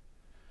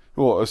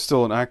 Well,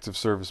 still an active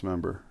service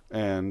member.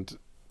 And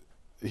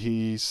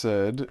he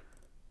said...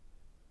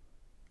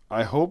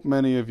 I hope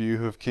many of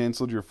you have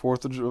canceled your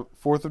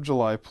 4th of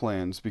July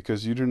plans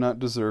because you do not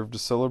deserve to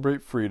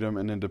celebrate freedom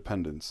and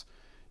independence.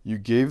 You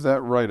gave that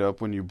right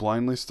up when you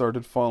blindly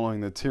started following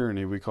the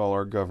tyranny we call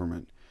our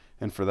government.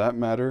 And for that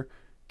matter,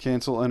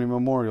 cancel any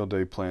Memorial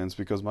Day plans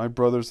because my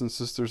brothers and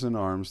sisters in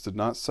arms did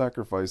not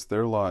sacrifice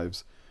their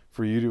lives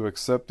for you to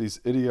accept these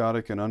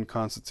idiotic and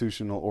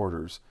unconstitutional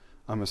orders.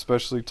 I'm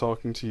especially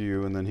talking to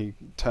you, and then he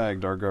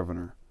tagged our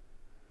governor.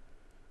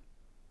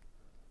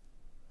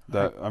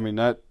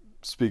 That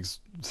speaks.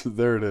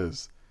 There it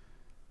is.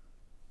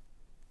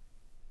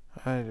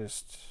 That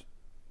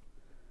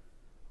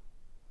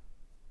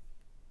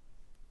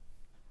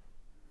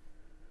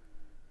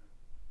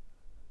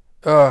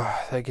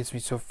gets me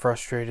so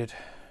frustrated.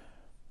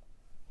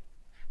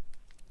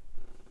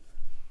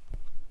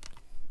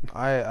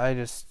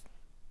 I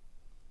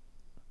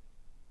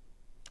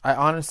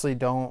honestly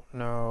don't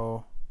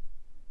know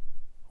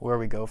where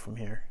we go from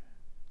here.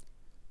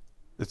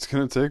 It's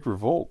going to take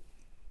revolt.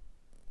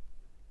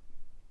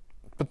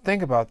 But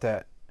think about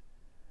that.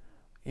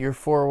 Your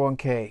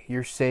 401k,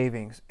 your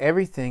savings,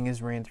 everything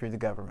is ran through the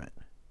government.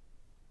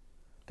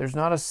 There's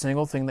not a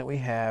single thing that we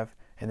have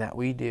and that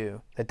we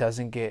do that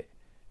doesn't get,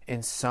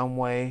 in some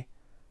way,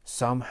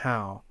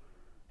 somehow,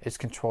 it's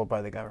controlled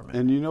by the government.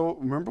 And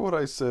remember what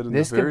I said in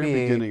the very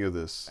beginning of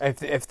this?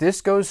 If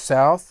this goes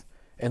south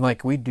and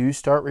like we do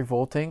start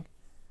revolting,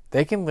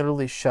 they can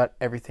literally shut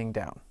everything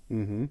down.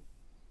 Mm-hmm.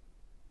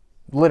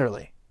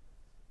 Literally.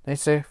 They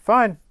say,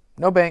 fine,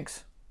 no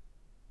banks.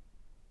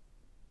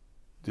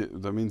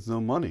 that means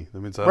no money.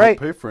 That means I Right.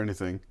 don't pay for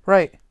anything.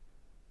 Right.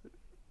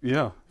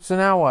 Yeah. So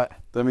now what?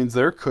 That means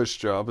their cush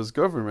job as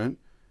government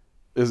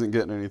isn't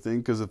getting anything,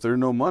 because if there's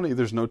no money,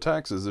 there's no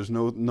taxes. There's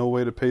no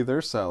way to pay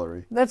their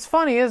salary. That's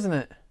funny, isn't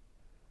it?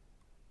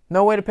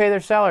 No way to pay their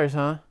salaries,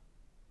 huh?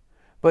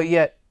 But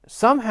yet,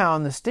 somehow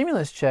in the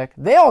stimulus check,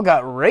 they all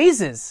got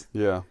raises.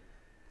 Yeah.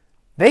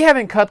 They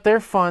haven't cut their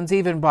funds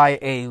even by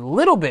a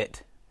little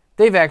bit.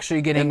 They've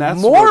actually getting And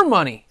that's more what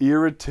money.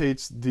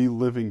 Irritates the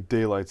living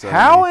daylights out of me.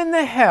 How in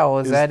the hell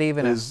is that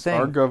even a is thing?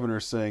 our governor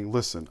saying,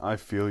 listen, I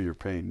feel your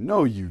pain.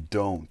 No, you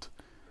don't.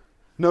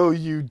 No,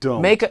 you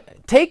don't.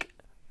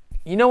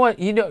 You know what?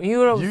 You don't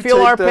You feel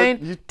take our that-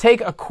 pain?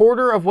 Take a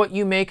quarter of what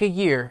you make a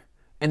year,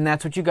 and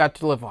that's what you got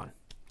to live on.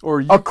 Or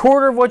you, A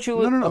quarter of what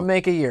you no.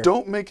 make a year.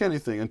 Don't make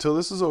anything until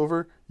this is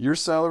over. Your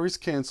salary's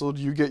canceled.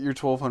 You get your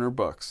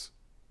 $1,200,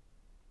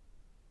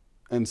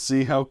 and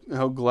see how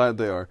glad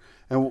they are.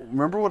 And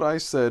remember what I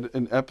said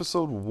in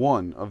episode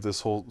 1 of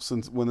this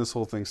when this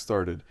whole thing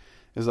started,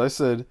 is I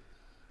said,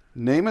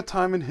 name a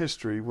time in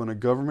history when a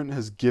government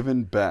has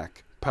given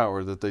back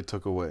power that they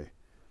took away.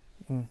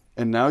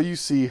 And now you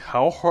see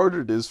how hard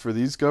it is for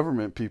these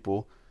government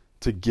people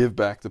to give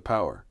back the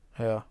power.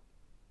 Yeah.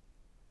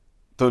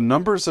 The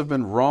numbers have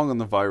been wrong on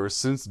the virus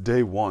since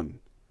day one.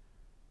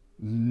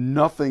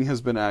 Nothing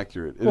has been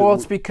accurate. Well,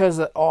 it's because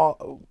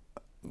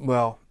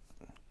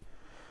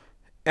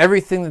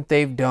everything that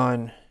they've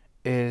done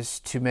is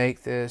to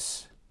make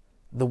this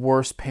the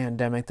worst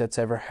pandemic that's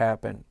ever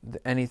happened.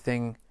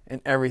 Anything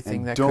and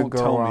everything that could go wrong.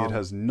 Don't tell me it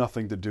has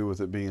nothing to do with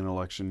it being an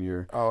election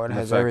year. Oh, it and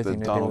has the fact everything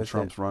that to do Donald with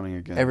Trump's it. running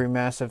again.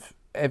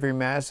 Every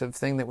massive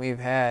thing that we've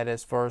had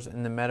as far as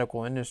in the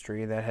medical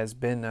industry that has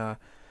been a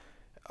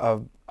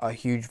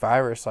huge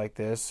virus like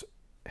this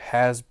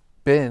has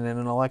been in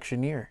an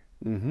election year.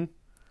 Mm-hmm.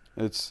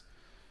 It's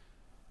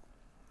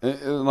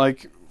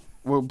like,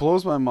 what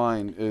blows my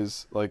mind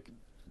is, like,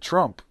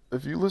 Trump,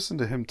 if you listen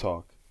to him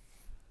talk,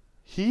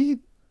 he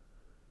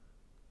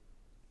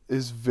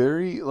is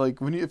very, like,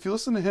 if you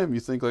listen to him, you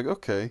think, like,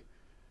 okay,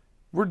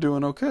 we're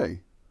doing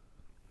okay.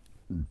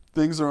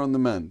 Things are on the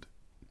mend.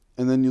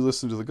 And then you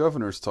listen to the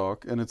governor's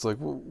talk, and it's like,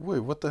 well, wait,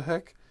 what the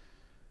heck?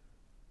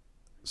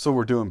 So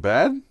we're doing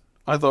bad?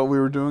 I thought we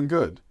were doing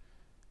good.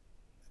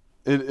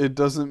 It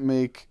doesn't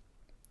make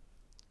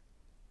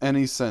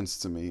any sense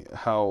to me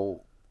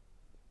how,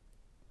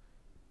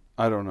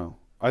 I don't know.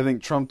 I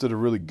think Trump did a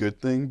really good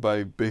thing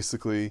by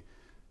basically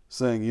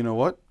saying, you know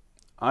what?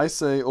 I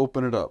say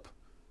open it up.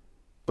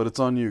 But it's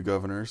on you,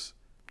 governors.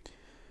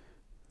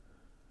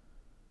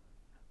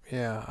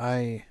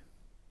 Yeah,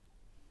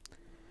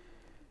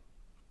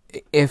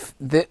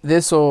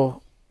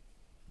 this'll...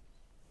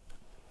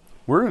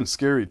 We're in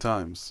scary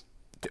times.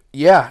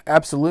 Yeah,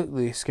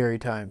 absolutely scary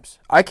times.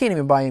 I can't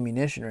even buy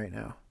ammunition right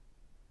now.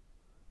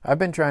 I've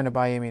been trying to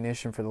buy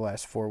ammunition for the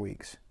last 4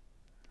 weeks.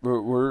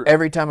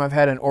 Every time I've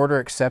had an order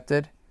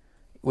accepted,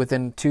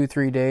 within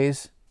 2-3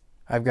 days,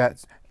 I've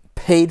got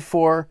paid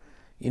for.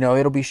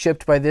 It'll be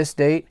shipped by this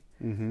date.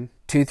 Mm-hmm.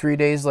 2-3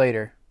 days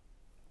later,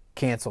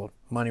 canceled,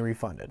 money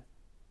refunded.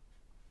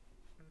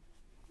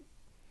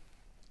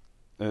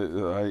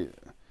 I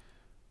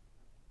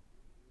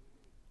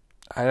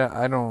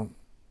don't.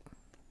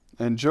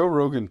 And Joe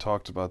Rogan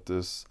talked about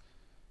this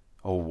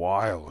a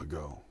while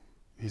ago.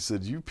 He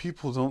said, you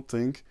people don't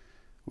think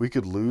we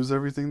could lose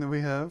everything that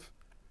we have?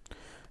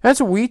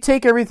 We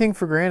take everything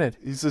for granted.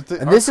 He said,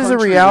 and this is a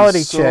reality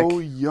check. So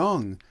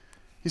young.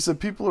 He said,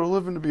 people are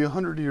living to be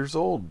 100 years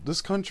old.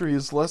 This country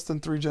is less than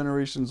 3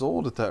 generations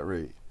old at that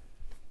rate.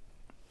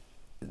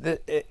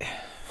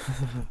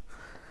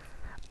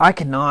 I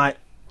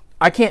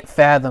can't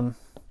fathom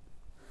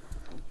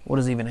what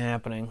is even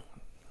happening.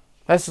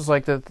 That's just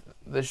like the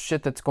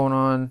shit that's going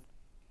on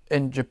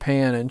in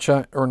Japan and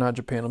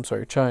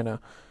China,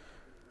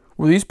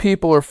 where these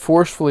people are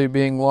forcefully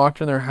being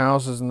locked in their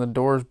houses and the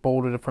doors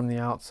bolted from the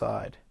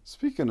outside.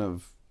 Speaking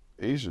of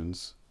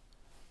Asians,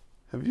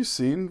 have you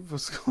seen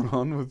what's going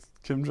on with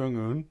Kim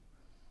Jong-un?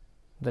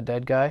 The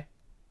dead guy?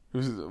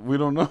 We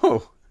don't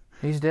know.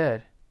 He's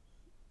dead.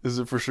 Is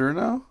it for sure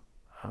now?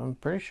 I'm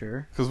pretty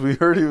sure. Because we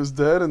heard he was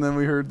dead, and then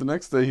we heard the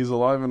next day he's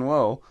alive and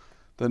well.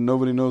 Then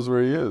nobody knows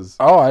where he is.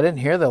 Oh, I didn't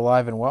hear the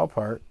alive and well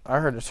part.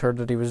 I just heard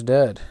that he was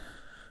dead.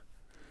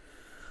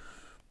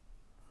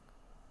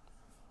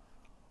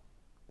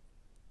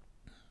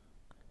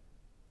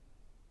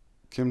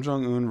 Kim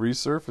Jong-un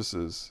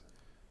resurfaces.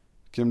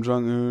 Kim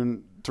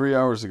Jong-un, 3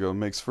 hours ago,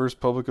 makes first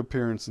public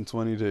appearance in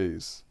 20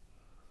 days.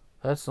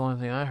 That's the only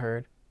thing I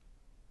heard.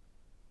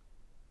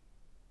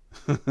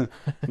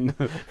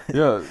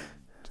 Yeah,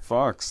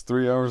 Fox,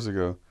 3 hours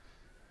ago.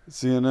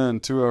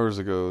 CNN, 2 hours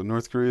ago.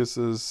 North Korea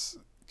says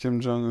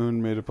Kim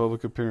Jong-un made a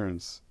public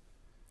appearance.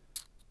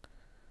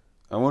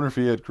 I wonder if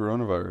he had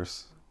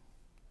coronavirus.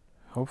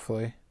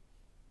 Hopefully.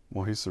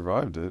 Well, he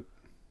survived it.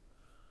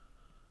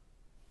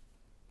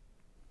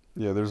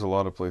 Yeah, there's a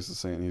lot of places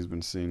saying he's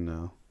been seen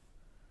now.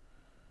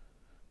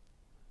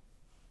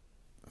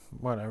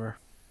 Whatever.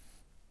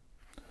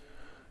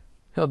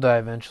 He'll die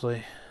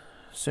eventually.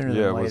 Sooner than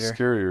later. Yeah, what's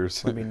scarier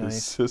is Would be his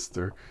nice.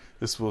 sister.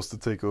 is supposed to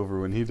take over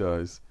when he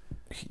dies.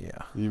 Yeah.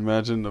 You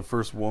imagine the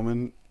first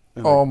woman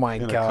in in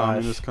a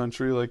communist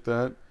country like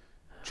that,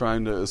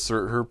 trying to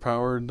assert her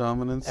power and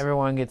dominance.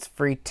 Everyone gets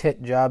free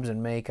tit jobs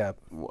and makeup.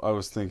 I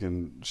was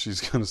thinking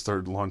she's going to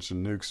start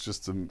launching nukes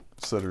just to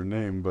set her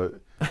name,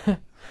 but...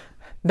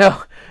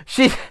 No,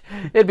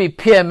 it'd be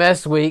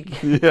PMS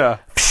week. Yeah.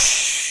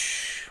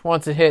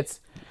 Once it hits.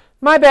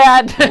 My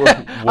bad.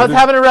 I was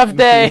having a rough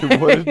day.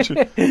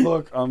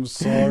 Look, I'm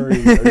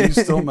sorry. Are you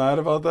still mad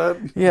about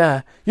that?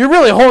 Yeah. You're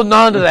really holding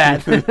on to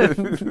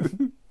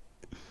that.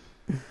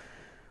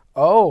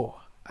 Oh,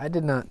 I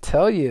did not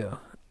tell you.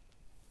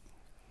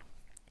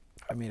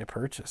 I made a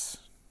purchase.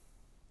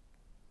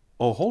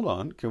 Oh, hold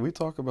on. Can we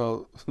talk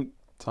about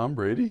Tom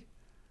Brady?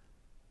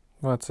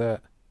 What's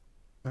that?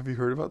 Have you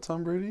heard about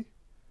Tom Brady?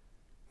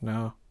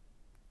 No.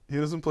 He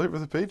doesn't play for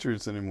the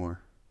Patriots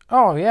anymore.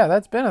 Oh, yeah,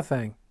 that's been a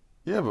thing.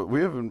 Yeah, but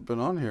we haven't been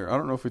on here. I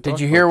don't know if we talked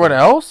Did you hear what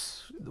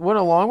else went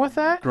along with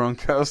that?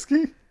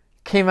 Gronkowski?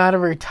 Came out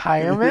of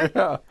retirement?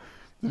 Yeah.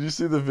 Did you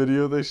see the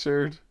video they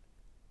shared?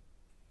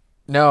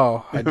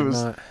 No, I did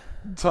not.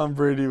 Tom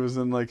Brady was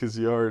in like his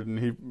yard and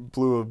he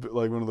blew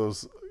like one of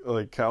those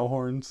like cow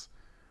horns.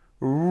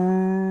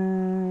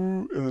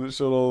 Ooh, and then it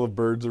showed all the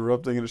birds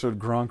erupting and it showed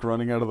Gronk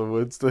running out of the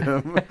woods to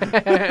him.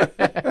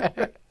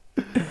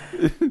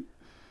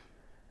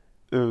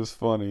 It was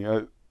funny.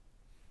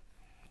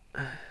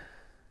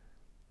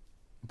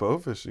 Bow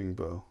fishing,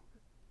 Bo.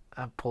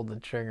 I pulled the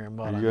trigger and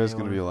bought Are you guys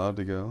going to be allowed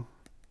to go?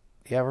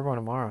 Yeah, we're going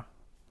tomorrow.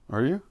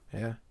 Are you?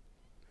 Yeah.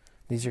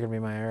 These are going to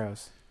be my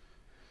arrows.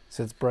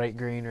 So it's bright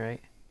green,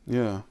 right?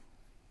 Yeah.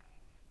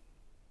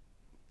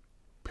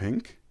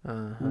 Pink?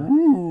 Uh-huh.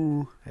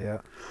 Ooh. Yeah.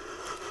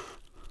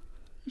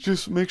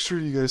 Just make sure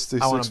you guys stay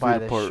 6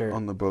 feet apart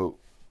on the boat.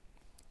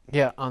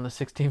 Yeah, on the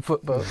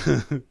 16-foot boat.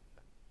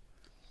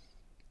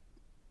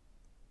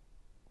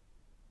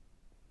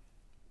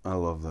 I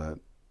love that.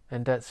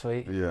 Isn't that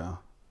sweet? Yeah.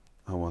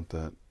 I want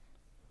that.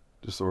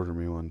 Just order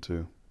me one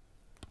too.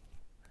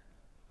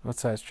 What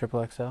size?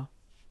 Triple XL?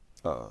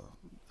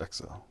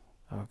 XL.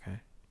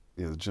 Okay.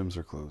 Yeah, the gyms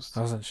are closed.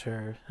 I wasn't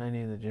sure. I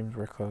knew the gyms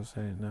were closed.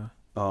 I didn't know.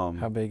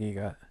 How big you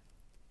got?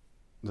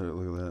 There,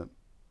 look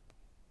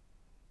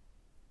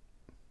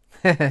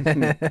at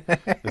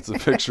that. It's a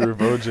picture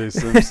of O.J.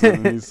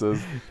 Simpson, and he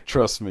says,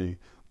 "Trust me,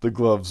 the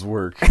gloves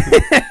work."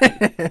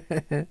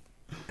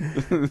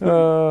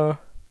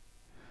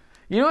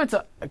 You know, it's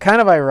kind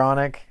of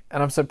ironic,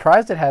 and I'm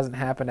surprised it hasn't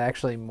happened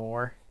actually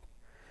more.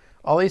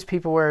 All these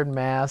people wearing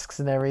masks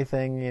and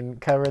everything and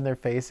covering their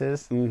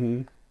faces.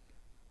 Mm-hmm.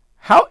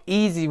 How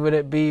easy would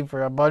it be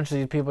for a bunch of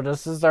these people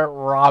just to start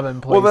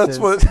robbing places?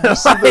 Well,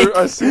 that's what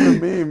I see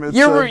the meme.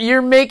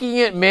 You're making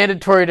it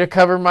mandatory to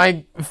cover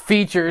my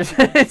features.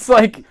 It's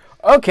like,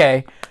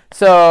 okay,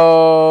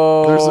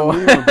 so there's a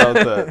meme about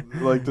that.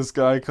 Like this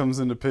guy comes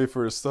in to pay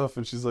for his stuff,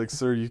 and she's like,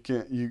 "Sir, you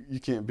can't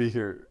be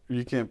here.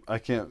 I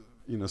can't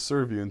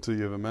serve you until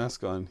you have a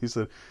mask on." He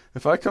said,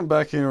 "If I come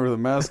back here with a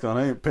mask on,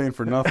 I ain't paying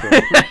for nothing."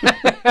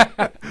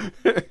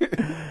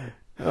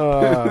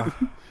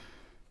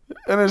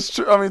 And it's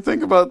true. I mean,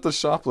 think about the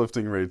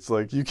shoplifting rates.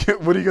 Like, you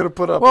can't. What are you going to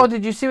put up? Well,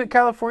 did you see what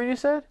California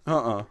said?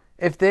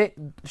 If they're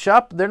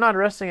not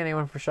arresting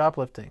anyone for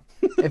shoplifting.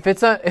 If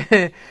it's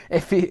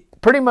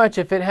pretty much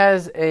if it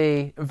has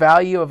a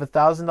value of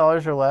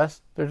 $1,000 or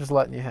less, they're just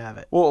letting you have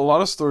it. Well, a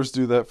lot of stores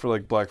do that for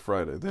like Black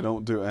Friday. They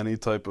don't do any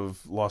type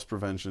of loss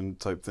prevention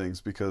type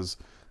things because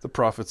the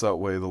profits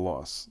outweigh the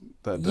loss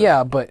that day.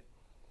 Yeah, but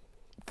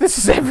this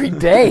is every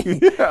day.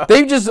 Yeah.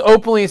 They've just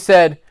openly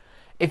said,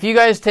 if you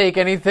guys take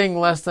anything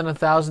less than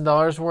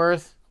 $1,000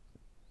 worth,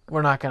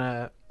 we're not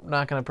gonna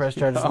press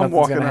charges. I'm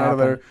walking out of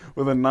there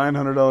with a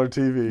 $900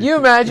 TV. You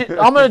imagine?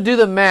 I'm gonna do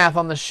the math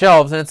on the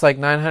shelves, and it's like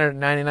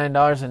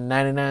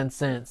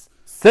 $999.99.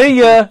 See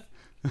ya.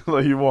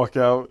 Like you walk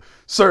out,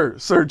 sir,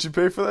 did you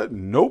pay for that?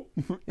 Nope.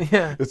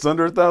 Yeah, it's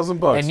under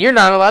 $1,000, and you're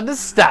not allowed to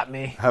stop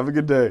me. Have a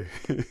good day.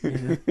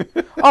 Yeah.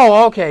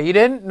 Oh, okay. You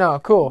didn't? No,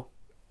 cool.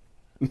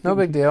 No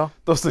big deal.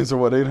 Those things are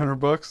what,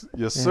 $800?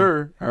 Yes, yeah.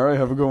 Sir. All right,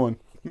 have a good one.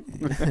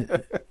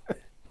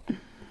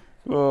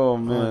 Oh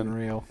man,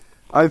 unreal.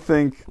 I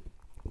think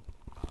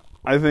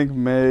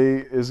May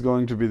is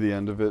going to be the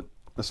end of it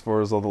as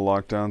far as all the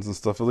lockdowns and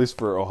stuff, at least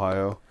for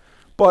Ohio.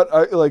 But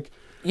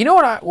you know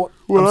what I'm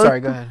sorry,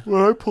 go ahead.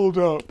 When I pulled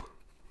up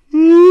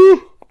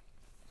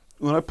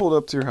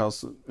to your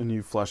house and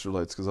you flashed your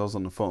lights because I was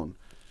on the phone.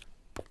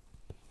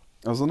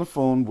 I was on the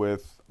phone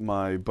with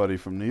my buddy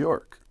from New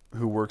York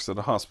who works at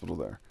a hospital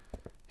there.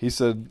 He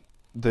said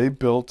they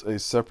built a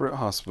separate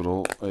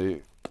hospital,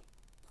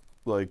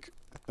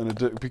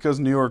 because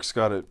New York's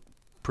got it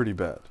pretty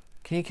bad.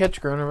 Can you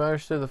catch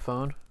coronavirus through the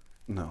phone?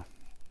 No.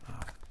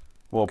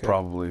 Well, okay.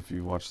 Probably if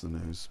you watch the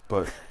news.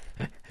 But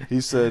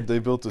he said they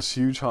built this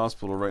huge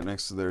hospital right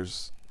next to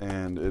theirs,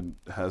 and it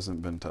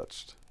hasn't been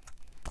touched.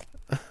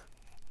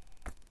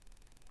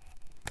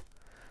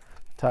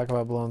 Talk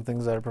about blowing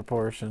things out of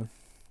proportion.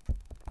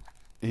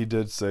 He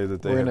did say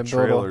that they have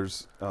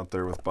trailers out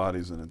there with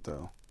bodies in it,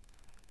 though.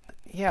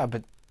 Yeah,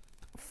 but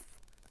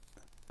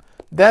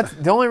That's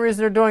the only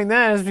reason they're doing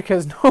that is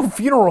because no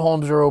funeral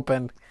homes are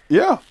open.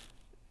 Yeah.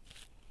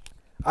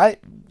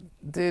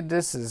 Dude,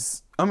 this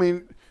is. I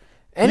mean,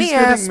 any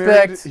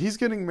aspect. He's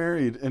getting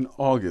married in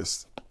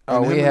August.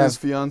 Oh, and his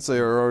fiance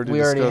are already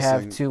discussing. We already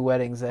have 2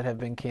 weddings that have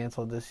been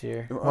canceled this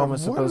year. One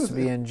was supposed to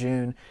be in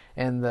June,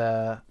 and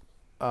the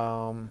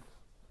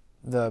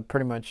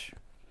pretty much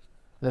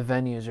the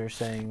venues are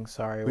saying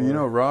sorry. But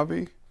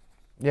Robbie?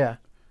 Yeah.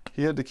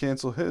 He had to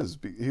cancel his.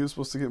 He was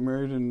supposed to get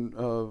married in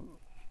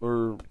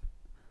or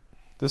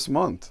this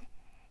month,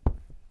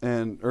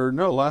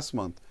 last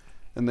month,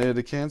 and they had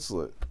to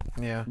cancel it.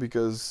 Yeah.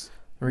 Because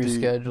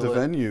reschedule the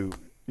venue.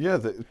 Yeah,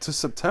 to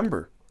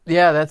September.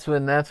 Yeah, that's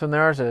when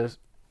theirs is.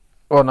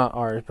 Well, not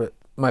ours, but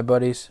my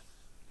buddies.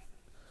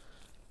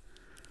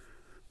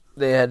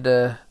 They had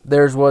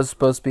theirs was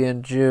supposed to be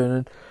in June,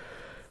 and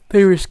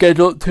they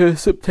rescheduled it to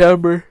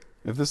September.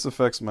 If this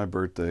affects my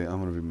birthday, I'm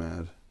gonna be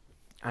mad.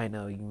 I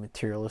know, you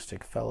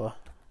materialistic fella.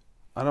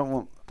 I don't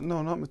want...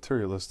 No, not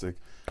materialistic.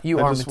 You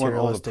are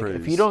materialistic.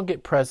 If you don't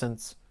get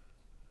presents,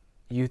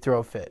 you throw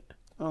a fit.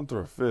 I don't throw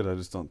a fit. I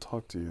just don't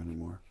talk to you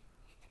anymore.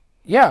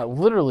 Yeah,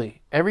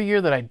 literally. Every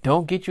year that I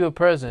don't get you a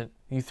present,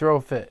 you throw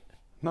a fit.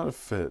 Not a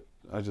fit.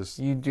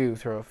 You do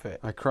throw a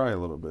fit. I cry a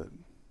little bit.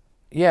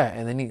 Yeah,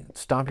 and then you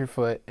stomp your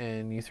foot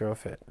and you throw a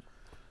fit.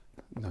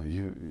 No,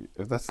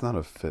 that's not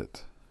a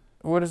fit.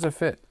 What is a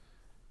fit?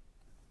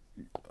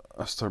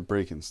 I start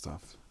breaking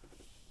stuff.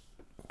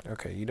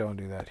 Okay, you don't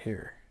do that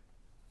here.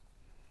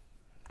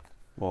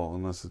 Well,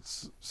 unless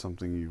it's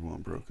something you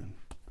want broken.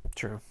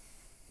 True.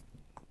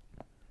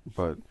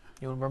 But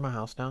you want to burn my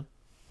house down?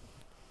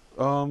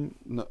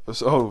 No.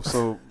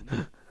 So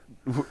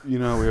we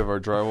have our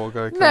drywall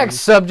guy coming. Next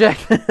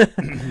subject. We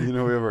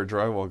have our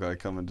drywall guy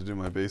coming to do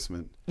my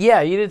basement.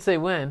 Yeah, you didn't say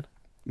when.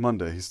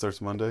 Monday. He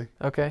starts Monday.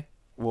 Okay.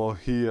 Well,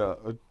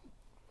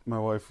 my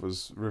wife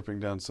was ripping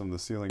down some of the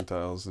ceiling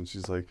tiles, and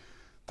she's like,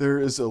 there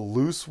is a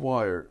loose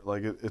wire.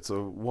 Like, it's a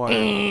wire.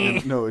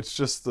 And, no, it's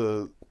just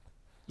the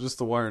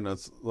wire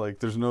nuts. Like,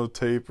 there's no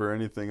tape or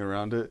anything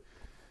around it.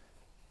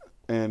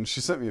 And she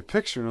sent me a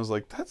picture, and I was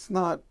like, that's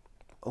not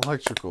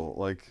electrical.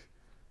 Like,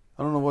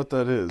 I don't know what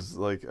that is.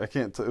 Like, I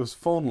can't it was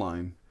phone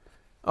line.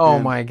 Oh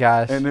my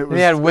gosh. And it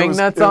had wing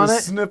nuts on it? It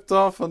was snipped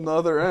off on the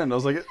other end. I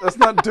was like, that's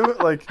not do it.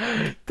 Like,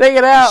 take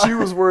it out. She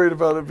was worried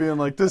about it being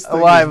like this thing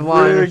a live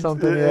line or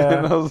something. Yeah.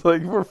 And I was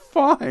like, we're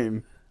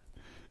fine.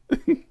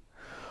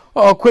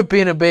 Oh, quit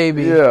being a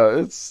baby.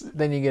 Yeah,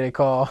 Then you get a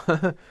call.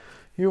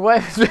 Your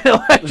wife's been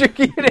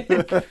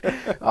electrocuted.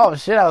 Oh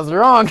shit, I was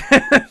wrong.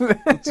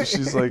 So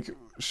she's like,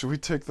 should we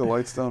take the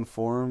lights down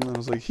for him? And I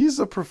was like, he's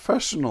a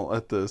professional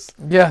at this.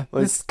 Yeah,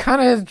 like, this is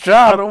kind of his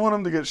job. I don't want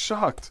him to get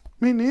shocked.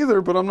 Me neither,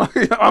 but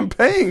I'm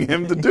paying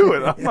him to do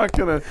it. I'm not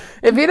gonna.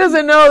 If he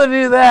doesn't know to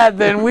do that,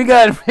 then we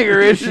got bigger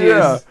issues.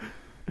 Yeah.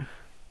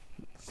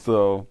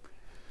 So,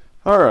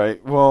 all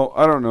right. Well,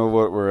 I don't know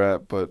what we're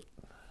at, but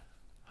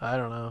I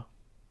don't know.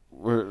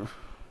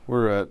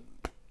 We're at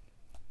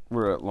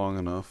long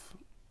enough.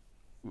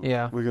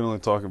 Yeah. We can only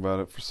talk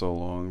about it for so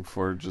long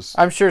before it just.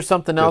 I'm sure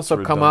something else will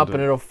redundant. come up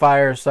and it'll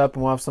fire us up,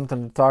 and we'll have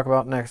something to talk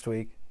about next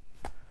week.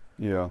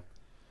 Yeah.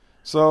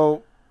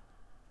 So.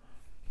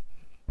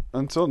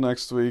 Until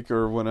next week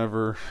or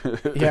whenever.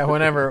 Yeah,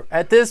 whenever.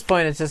 At this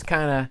point, it's just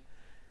kind of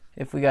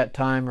if we got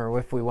time or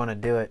if we want to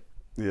do it.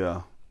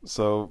 Yeah.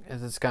 So.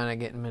 It's kind of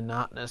getting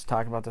monotonous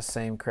talking about the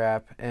same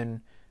crap.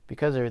 And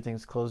because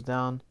everything's closed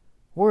down,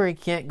 we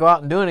can't go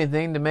out and do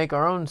anything to make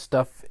our own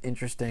stuff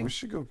interesting. We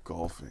should go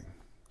golfing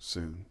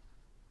soon.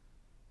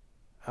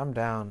 I'm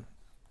down.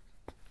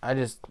 I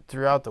just,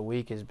 throughout the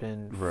week, has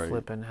been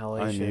flipping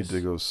hellacious. I need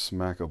to go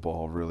smack a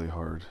ball really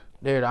hard.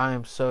 Dude, I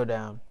am so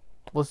down.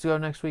 Let's do it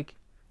next week.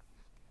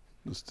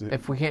 Let's do it.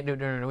 If we can't do it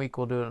during the week,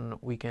 we'll do it on the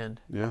weekend.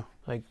 Yeah.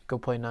 Like, go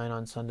play 9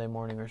 on Sunday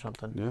morning or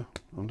something. Yeah,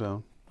 I'm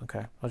down.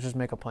 Okay. Let's just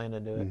make a plan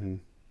to do it. Mm-hmm.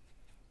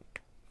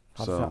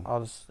 I'll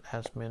just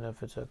ask Minna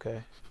if it's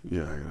okay.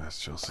 Yeah, I gotta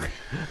ask Chelsea.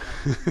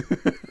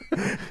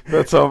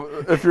 That's how,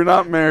 if you're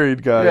not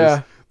married,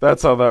 guys,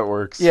 that's how that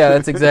works. Yeah,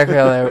 that's exactly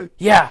how that works.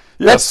 Yeah,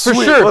 that's sweet.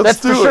 for sure. Let's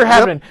That's for sure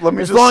happening. Yep,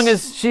 as long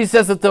as she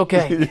says it's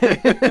okay.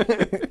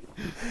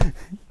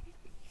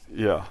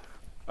 Yeah.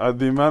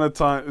 The amount of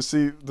time,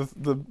 see,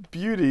 the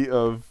beauty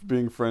of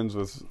being friends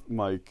with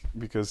Mike,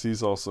 because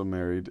he's also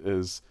married,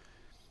 is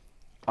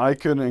I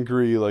can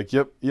agree, like,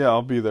 yep, yeah,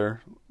 I'll be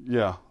there.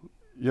 Yeah,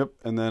 yep.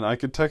 And then I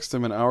could text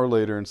him an hour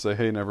later and say,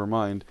 hey, never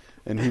mind.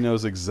 And he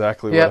knows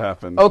exactly what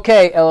happened.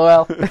 Okay,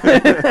 LOL.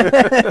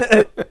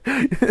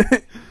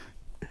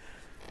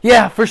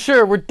 Yeah, for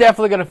sure. We're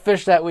definitely going to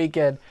fish that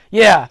weekend.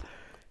 Yeah.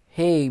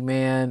 Hey,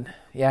 man.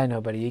 Yeah, I know,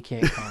 buddy. You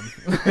can't come.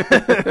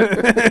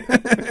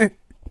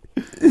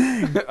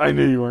 I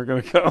knew you weren't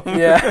going to come.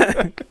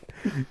 Yeah.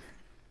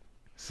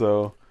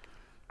 So,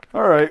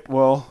 all right.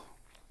 Well,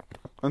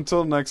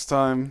 until next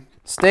time.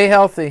 Stay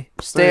healthy.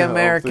 Stay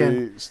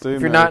American. Stay if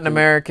American. you're not an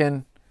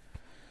American,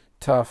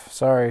 tough.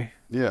 Sorry.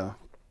 Yeah.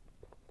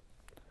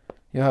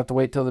 You'll have to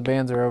wait till the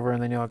bans are over,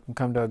 and then you'll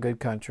come to a good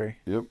country.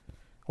 Yep.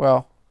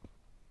 Well,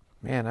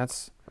 man,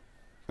 that's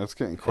That's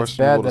getting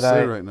questionable to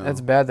say right now. That's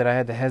bad that I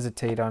had to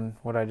hesitate on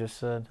what I just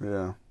said.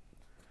 Yeah.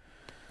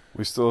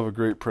 We still have a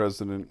great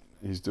president.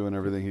 He's doing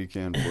everything he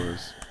can for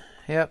us.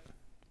 Yep.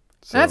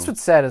 So, That's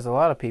what's sad is a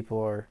lot of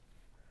people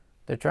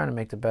they're trying to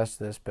make the best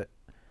of this, but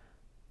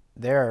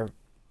there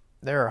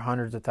are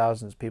hundreds of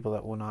thousands of people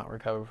that will not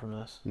recover from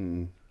this.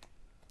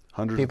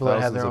 Hundreds people of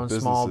that have thousands their own of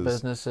businesses. small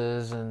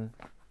businesses, and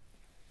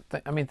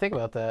think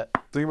about that.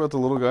 Think about the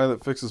little guy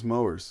that fixes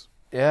mowers.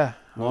 Yeah,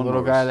 a Lawn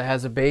little mowers. guy that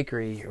has a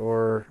bakery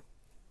or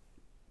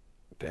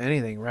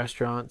anything,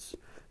 restaurants,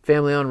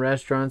 family-owned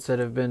restaurants that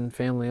have been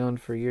family-owned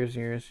for years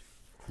and years.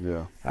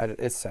 Yeah.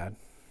 It's sad.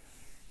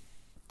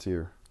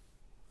 Tear.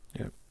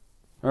 Yep.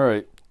 All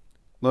right.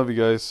 Love you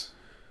guys.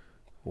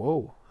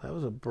 Whoa, that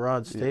was a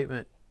broad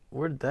statement.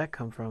 Where did that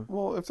come from?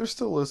 Well, if they're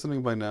still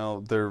listening by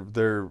now,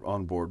 they're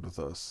on board with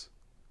us.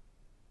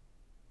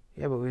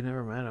 Yeah, but we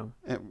never met them.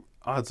 And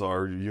odds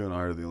are you and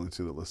I are the only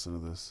two that listen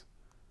to this.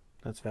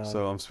 That's valid.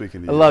 So I'm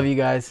speaking to I you. love you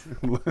guys.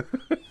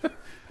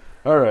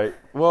 All right.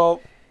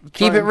 Well,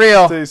 Keep try it and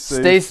real. Stay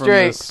safe Stay from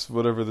straight. this,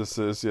 whatever this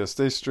is. Yeah,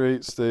 stay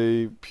straight,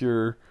 stay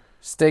pure,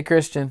 Stay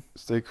Christian.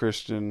 stay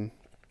Christian.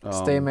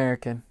 Stay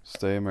American.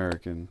 Stay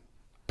American.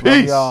 Love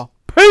Peace. y'all.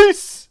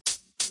 Peace.